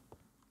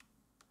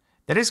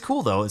 That is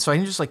cool, though, so I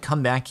can just, like,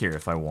 come back here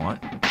if I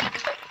want.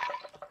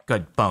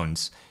 Good,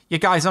 bones. Yeah,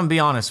 guys, I'm gonna be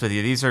honest with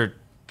you, these are...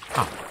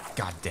 Oh,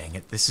 god dang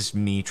it. This is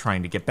me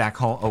trying to get back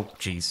home. Oh,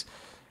 jeez.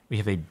 We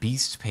have a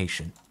beast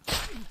patient.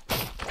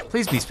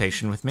 Please be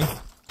patient with me.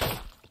 Oh,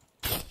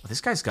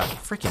 this guy's got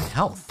freaking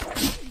health.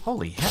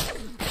 Holy heck.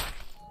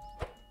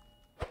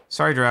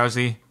 Sorry,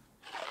 Drowsy.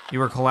 You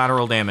were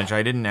collateral damage.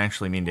 I didn't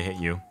actually mean to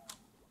hit you.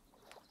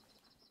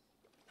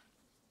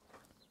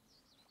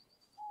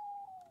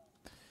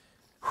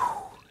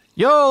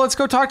 Yo, let's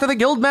go talk to the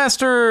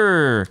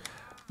Guildmaster!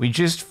 We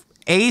just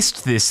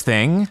aced this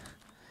thing.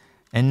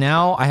 And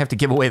now I have to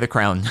give away the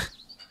crown.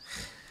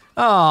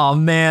 Oh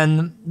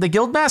man, the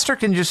guildmaster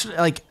can just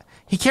like,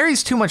 he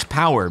carries too much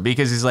power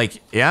because he's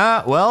like,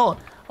 yeah, well,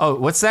 oh,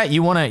 what's that?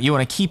 You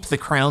wanna keep the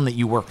crown that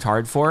you worked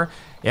hard for?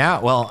 Yeah,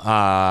 well,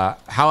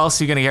 how else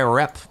are you gonna get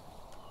rep?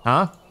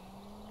 Huh?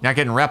 Not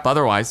getting rep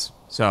otherwise,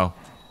 so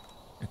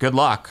good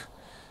luck.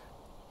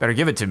 Better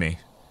give it to me.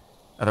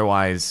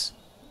 Otherwise,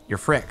 you're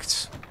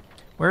fricked.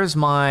 Where's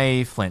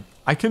my flint?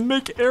 I can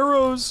make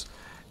arrows.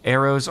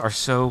 Arrows are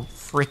so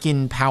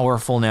freaking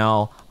powerful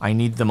now. I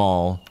need them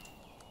all.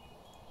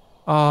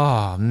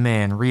 Oh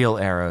man, real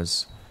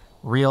arrows.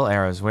 Real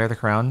arrows. Wear the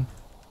crown.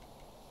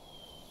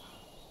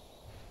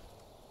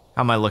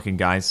 How am I looking,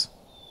 guys?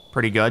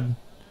 Pretty good?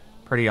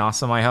 Pretty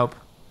awesome, I hope?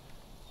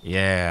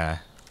 Yeah.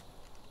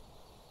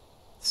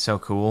 So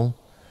cool.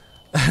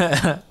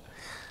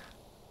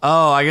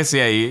 Oh, I guess,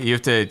 yeah, you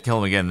have to kill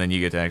him again, then you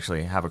get to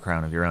actually have a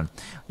crown of your own.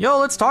 Yo,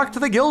 let's talk to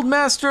the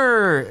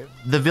guildmaster!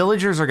 The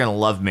villagers are gonna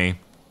love me.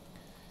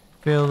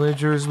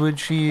 Villagers would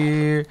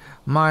cheer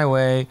my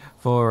way,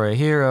 for a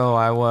hero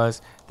I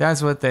was.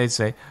 That's what they'd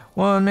say.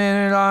 1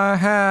 minute I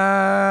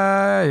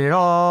had it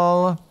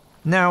all.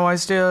 Now I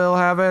still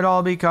have it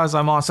all because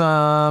I'm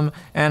awesome.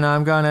 And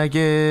I'm gonna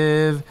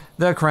give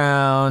the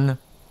crown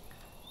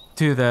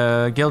to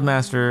the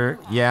guildmaster.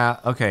 Yeah,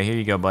 okay, here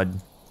you go, bud.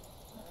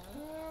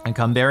 And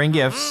come bearing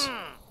gifts.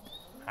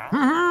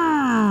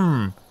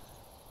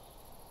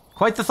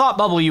 Quite the thought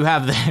bubble you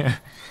have there.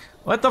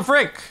 What the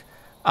frick?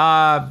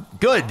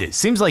 Good.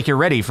 Seems like you're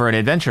ready for an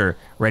adventure.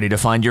 Ready to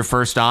find your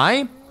first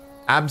eye?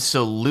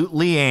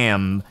 Absolutely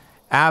am.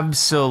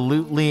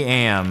 Absolutely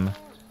am.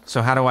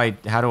 So how do I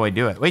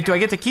do it? Wait, do I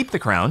get to keep the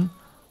crown?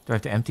 Do I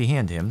have to empty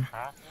hand him?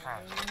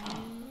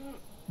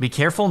 Be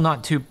careful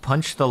not to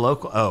punch the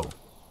local. Oh.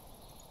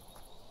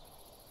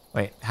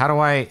 Wait, how do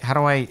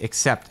I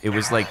accept? It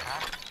was like,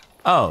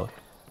 oh,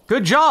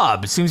 good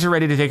job. Seems you're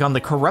ready to take on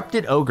the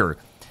corrupted ogre.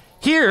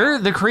 Here,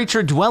 the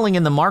creature dwelling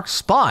in the marked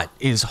spot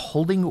is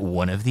holding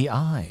one of the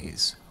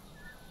eyes.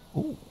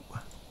 Ooh.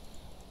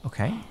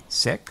 Okay,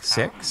 sick.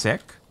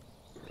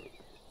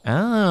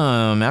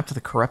 Oh, map to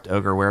the corrupt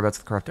ogre. Whereabouts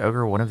the corrupt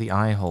ogre? One of the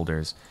eye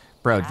holders.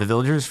 Bro, the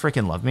villagers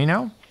freaking love me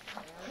now?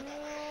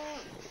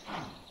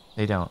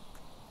 They don't.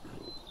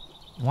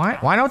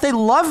 Why don't they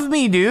love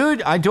me,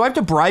 dude? Do I have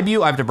to bribe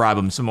you? I have to bribe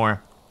them some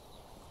more.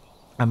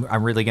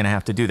 I'm really gonna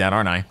have to do that,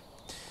 aren't I?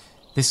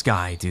 This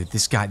guy, dude,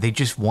 this guy, they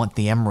just want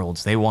the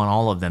emeralds. They want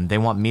all of them. They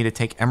want me to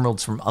take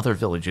emeralds from other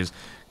villages,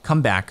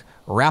 come back,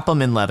 wrap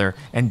them in leather,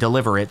 and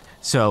deliver it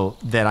so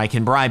that I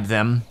can bribe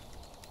them.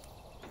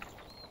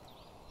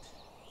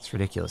 It's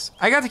ridiculous.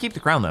 I got to keep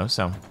the crown, though,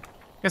 so I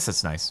guess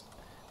that's nice.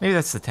 Maybe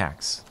that's the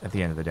tax at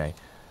the end of the day.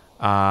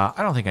 I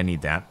don't think I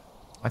need that.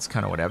 That's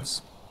kind of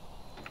whatevs.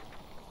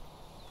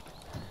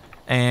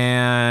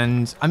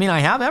 And, I mean, I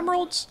have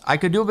emeralds. I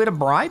could do a bit of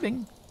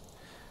bribing.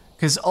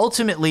 Because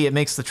ultimately, it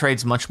makes the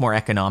trades much more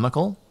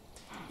economical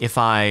if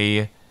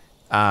I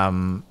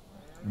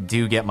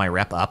do get my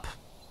rep up.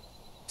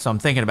 So I'm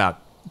thinking about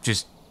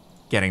just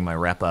getting my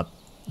rep up,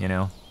 you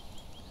know?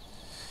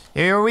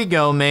 Here we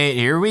go, mate.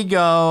 Here we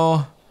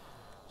go.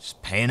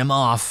 Just paying him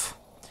off.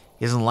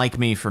 He doesn't like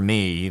me for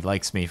me. He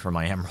likes me for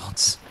my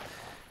emeralds.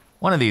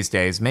 One of these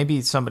days,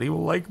 maybe somebody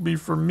will like me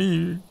for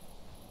me.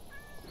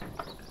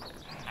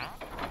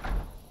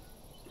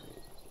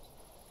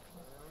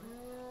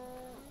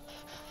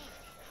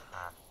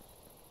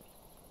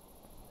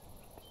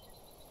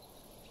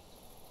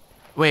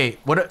 Wait,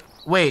 what?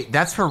 Wait,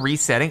 that's for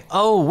resetting?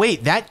 Oh,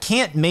 wait, that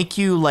can't make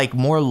you, like,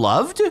 more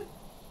loved?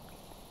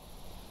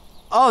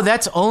 Oh,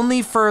 that's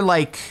only for,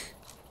 like...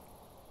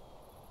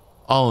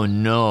 Oh,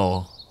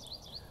 no.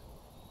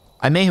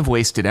 I may have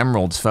wasted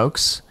emeralds,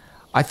 folks.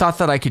 I thought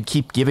that I could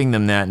keep giving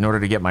them that in order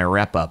to get my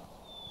rep up.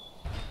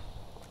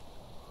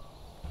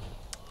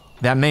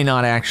 That may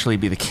not actually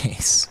be the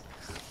case.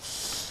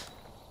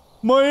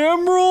 My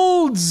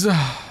emeralds!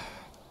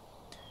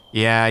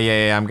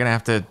 Yeah, I'm gonna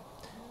have to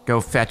go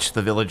fetch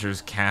the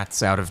villagers'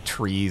 cats out of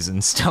trees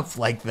and stuff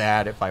like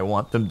that if I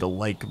want them to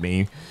like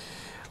me.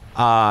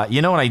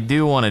 You know what I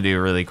do want to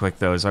do really quick,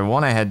 though, is I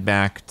want to head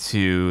back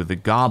to the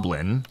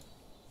Goblin.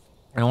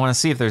 And I want to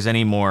see if there's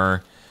any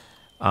more,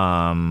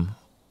 I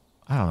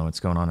don't know what's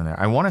going on in there.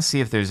 I want to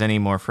see if there's any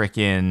more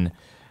frickin'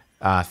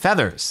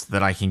 feathers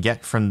that I can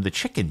get from the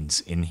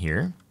chickens in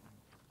here.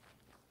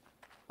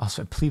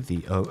 Also, I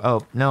believe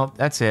oh, no,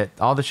 that's it.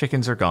 All the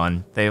chickens are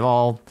gone.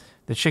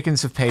 The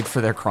chickens have paid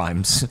for their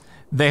crimes.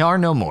 They are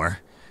no more.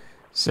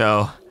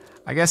 So,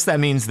 I guess that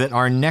means that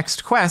our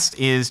next quest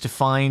is to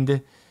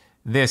find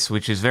this,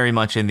 which is very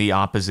much in the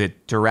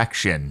opposite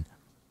direction.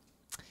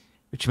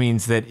 Which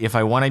means that if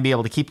I want to be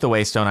able to keep the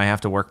Waystone, I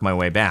have to work my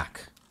way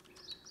back.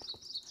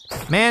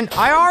 Man,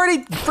 I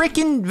already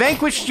freaking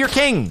vanquished your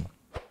king!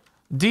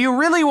 Do you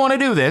really want to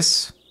do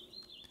this?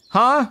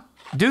 Huh?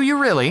 Do you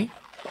really?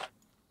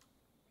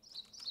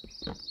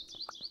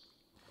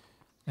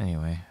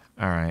 Anyway,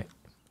 alright.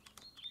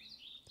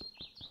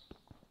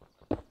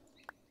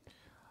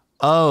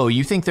 Oh,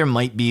 you think there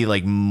might be,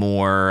 like,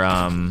 more,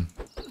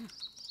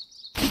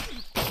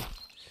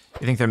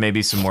 You think there may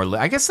be some more loot?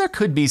 I guess there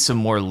could be some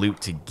more loot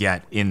to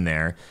get in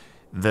there.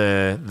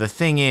 The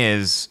thing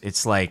is,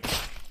 it's like...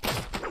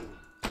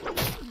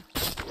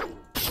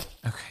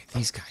 Okay,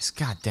 these guys.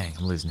 God dang,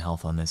 I'm losing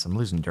health on this. I'm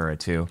losing Dura,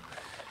 too.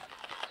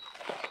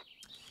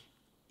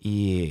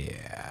 Yeah.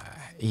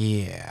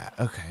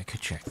 Okay, I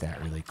could check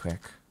that really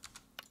quick.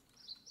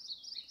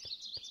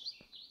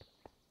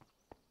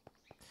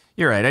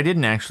 You're right, I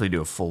didn't actually do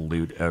a full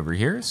loot over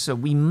here, so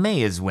we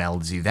may as well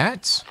do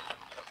that.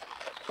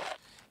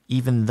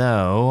 Even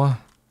though...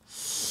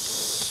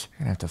 I'm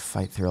gonna have to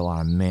fight through a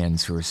lot of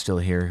mans who are still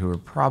here, who are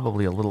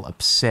probably a little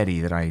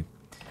upsetty that I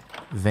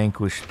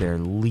vanquished their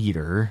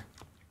leader.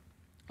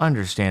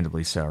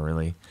 Understandably so,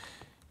 really.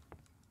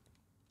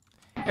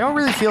 I don't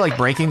really feel like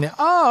breaking the...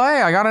 Oh,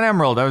 hey, I got an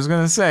emerald, I was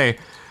gonna say.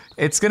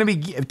 It's gonna be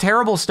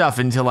terrible stuff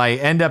until I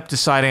end up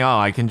deciding, oh,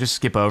 I can just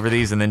skip over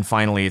these, and then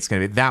finally it's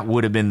gonna be... That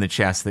would have been the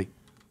chest that...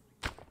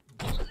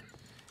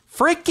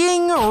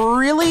 Freaking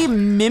really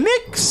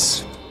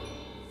mimics?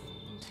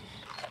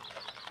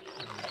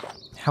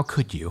 How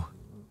could you?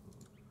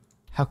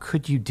 How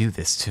could you do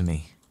this to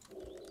me?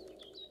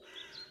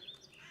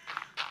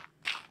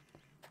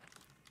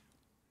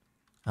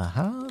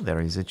 Uh-huh, there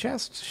is a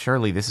chest.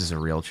 Surely this is a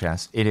real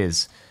chest. It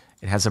is.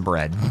 It has a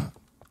bread.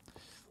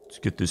 Let's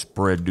get this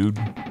bread, dude.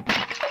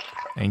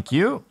 Thank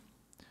you.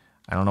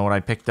 I don't know what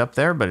I picked up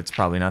there, but it's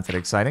probably not that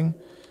exciting.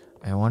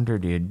 I wonder,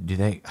 dude, do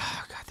they...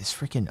 Oh, God, this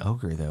freaking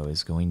ogre, though,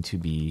 is going to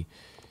be...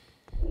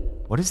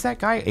 What is that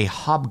guy? A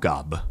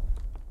hobgob.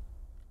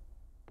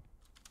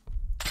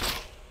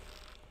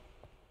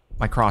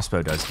 My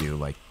crossbow does do,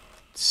 like,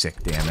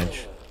 sick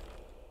damage.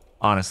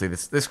 Honestly,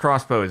 this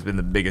crossbow has been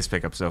the biggest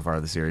pickup so far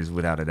of the series,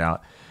 without a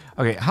doubt.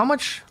 Okay, how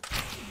much...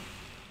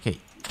 Okay,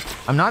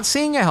 I'm not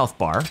seeing a health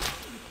bar.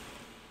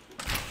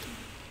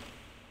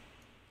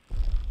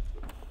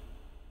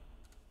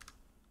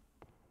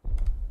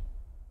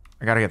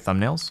 I gotta get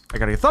thumbnails. I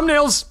gotta get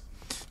thumbnails!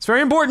 It's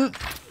very important!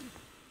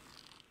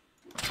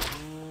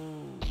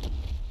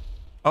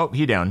 Oh,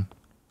 he down.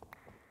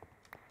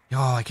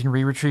 Oh, I can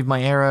re-retrieve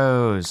my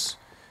arrows.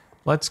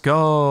 Let's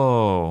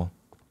go.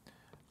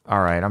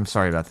 Alright, I'm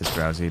sorry about this,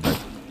 Drowsy,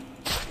 but...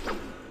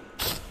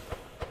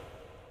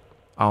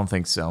 I don't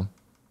think so.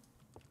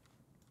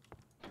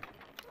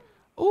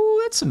 Oh,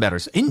 that's some better...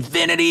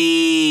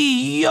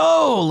 Infinity!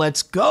 Yo,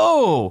 let's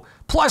go!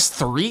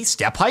 +3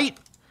 step height?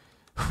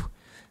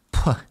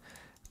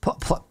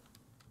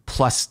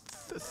 Plus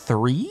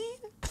 3?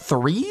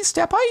 3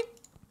 step height?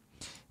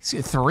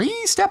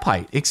 3 step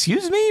height.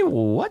 Excuse me?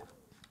 What?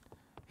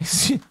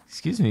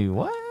 Excuse me,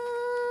 what?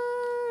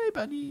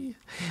 Buddy.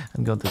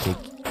 I'm going to take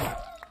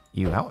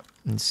you out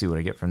and see what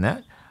I get from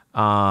that.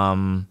 A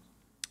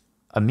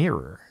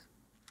mirror.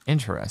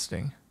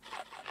 Interesting.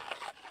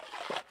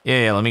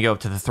 Yeah, let me go up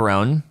to the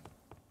throne.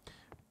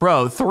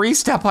 Bro, 3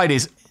 step height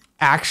is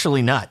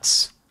actually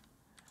nuts.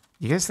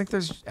 You guys think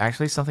there's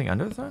actually something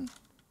under the throne?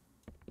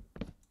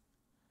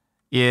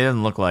 Yeah, it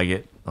doesn't look like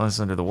it. Unless it's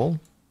under the wool?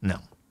 No.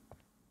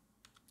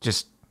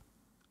 Just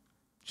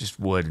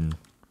wood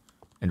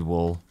and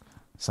wool.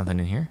 Something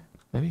in here,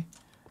 maybe?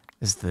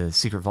 Is the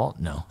secret vault?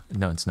 No.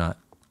 No, it's not.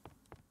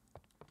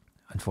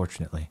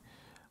 Unfortunately.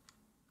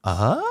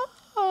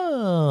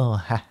 Oh,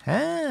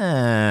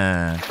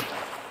 ha-ha.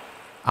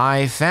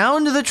 I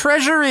found the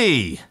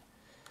treasury.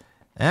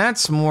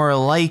 That's more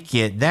like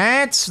it.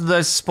 That's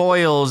the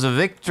spoils of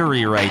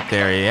victory right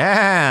there.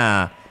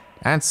 Yeah.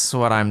 That's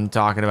what I'm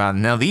talking about.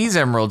 Now, these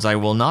emeralds I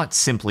will not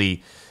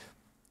simply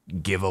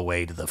give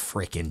away to the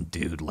frickin'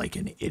 dude like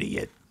an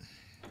idiot.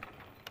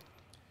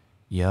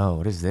 Yo,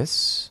 what is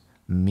this?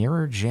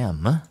 Mirror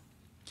gem.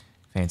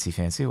 Fancy,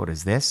 fancy. What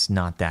is this?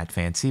 Not that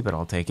fancy, but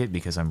I'll take it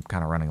because I'm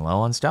kind of running low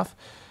on stuff.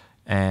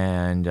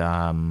 And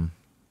I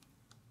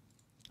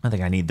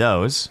think I need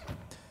those.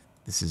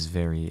 This is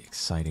very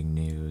exciting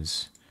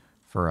news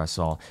for us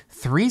all.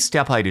 3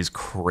 step height is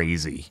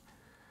crazy.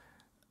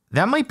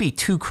 That might be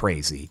too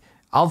crazy.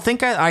 I'll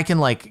think I can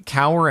like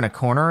cower in a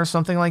corner or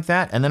something like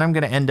that, and then I'm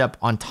going to end up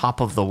on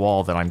top of the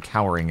wall that I'm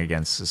cowering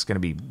against. It's going to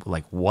be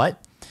like, what?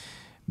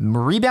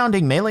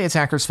 Rebounding melee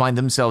attackers find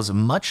themselves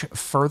much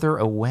further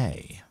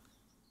away.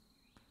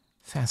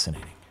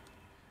 Fascinating.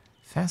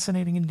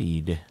 Fascinating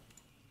indeed.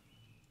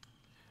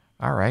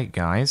 All right,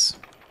 guys.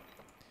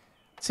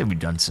 I'd say we've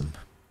done some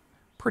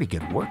pretty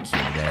good work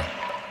here today.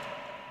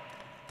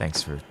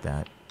 Thanks for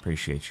that.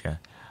 Appreciate you.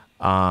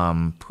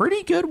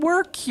 Pretty good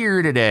work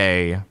here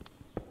today.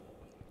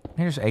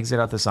 Can I just exit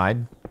out the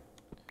side?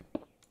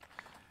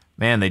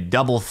 Man, they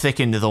double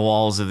thickened the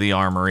walls of the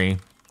armory.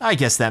 I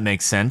guess that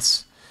makes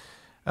sense.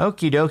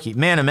 Okie dokie.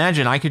 Man,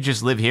 imagine I could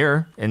just live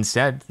here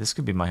instead. This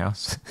could be my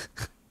house.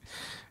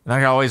 And I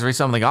can always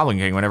resummon the Goblin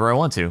King whenever I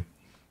want to.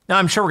 Now,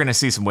 I'm sure we're going to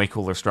see some way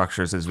cooler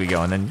structures as we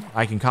go, and then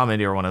I can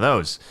commandeer one of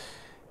those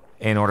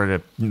in order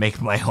to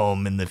make my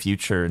home in the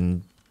future.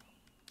 And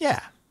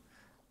yeah,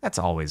 that's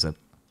always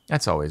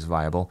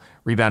viable.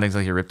 Rebounding's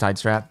like your Riptide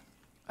strat.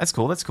 That's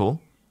cool. That's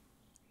cool.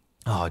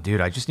 Oh, dude,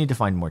 I just need to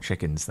find more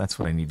chickens. That's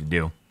what I need to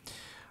do.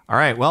 All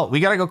right, well, we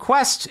got to go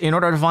quest in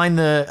order to find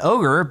the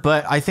ogre,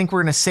 but I think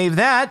we're going to save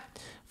that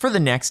for the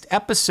next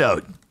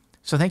episode.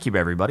 So thank you,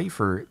 everybody,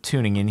 for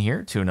tuning in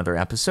here to another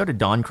episode of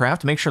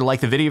DawnCraft. Make sure to like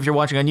the video if you're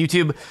watching on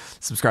YouTube.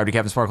 Subscribe to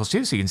Captain Sparkles,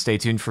 too, so you can stay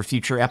tuned for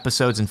future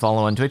episodes, and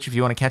follow on Twitch if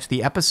you want to catch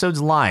the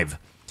episodes live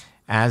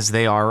as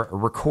they are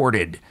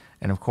recorded.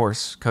 And, of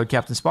course, code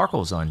Captain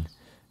Sparkles on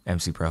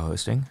MC Pro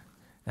Hosting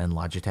and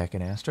Logitech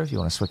and Astro if you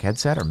want a Swick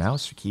headset or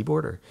mouse or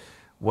keyboard or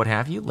what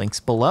have you.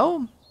 Links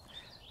below.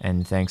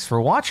 And thanks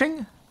for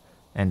watching,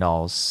 and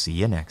I'll see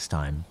you next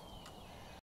time.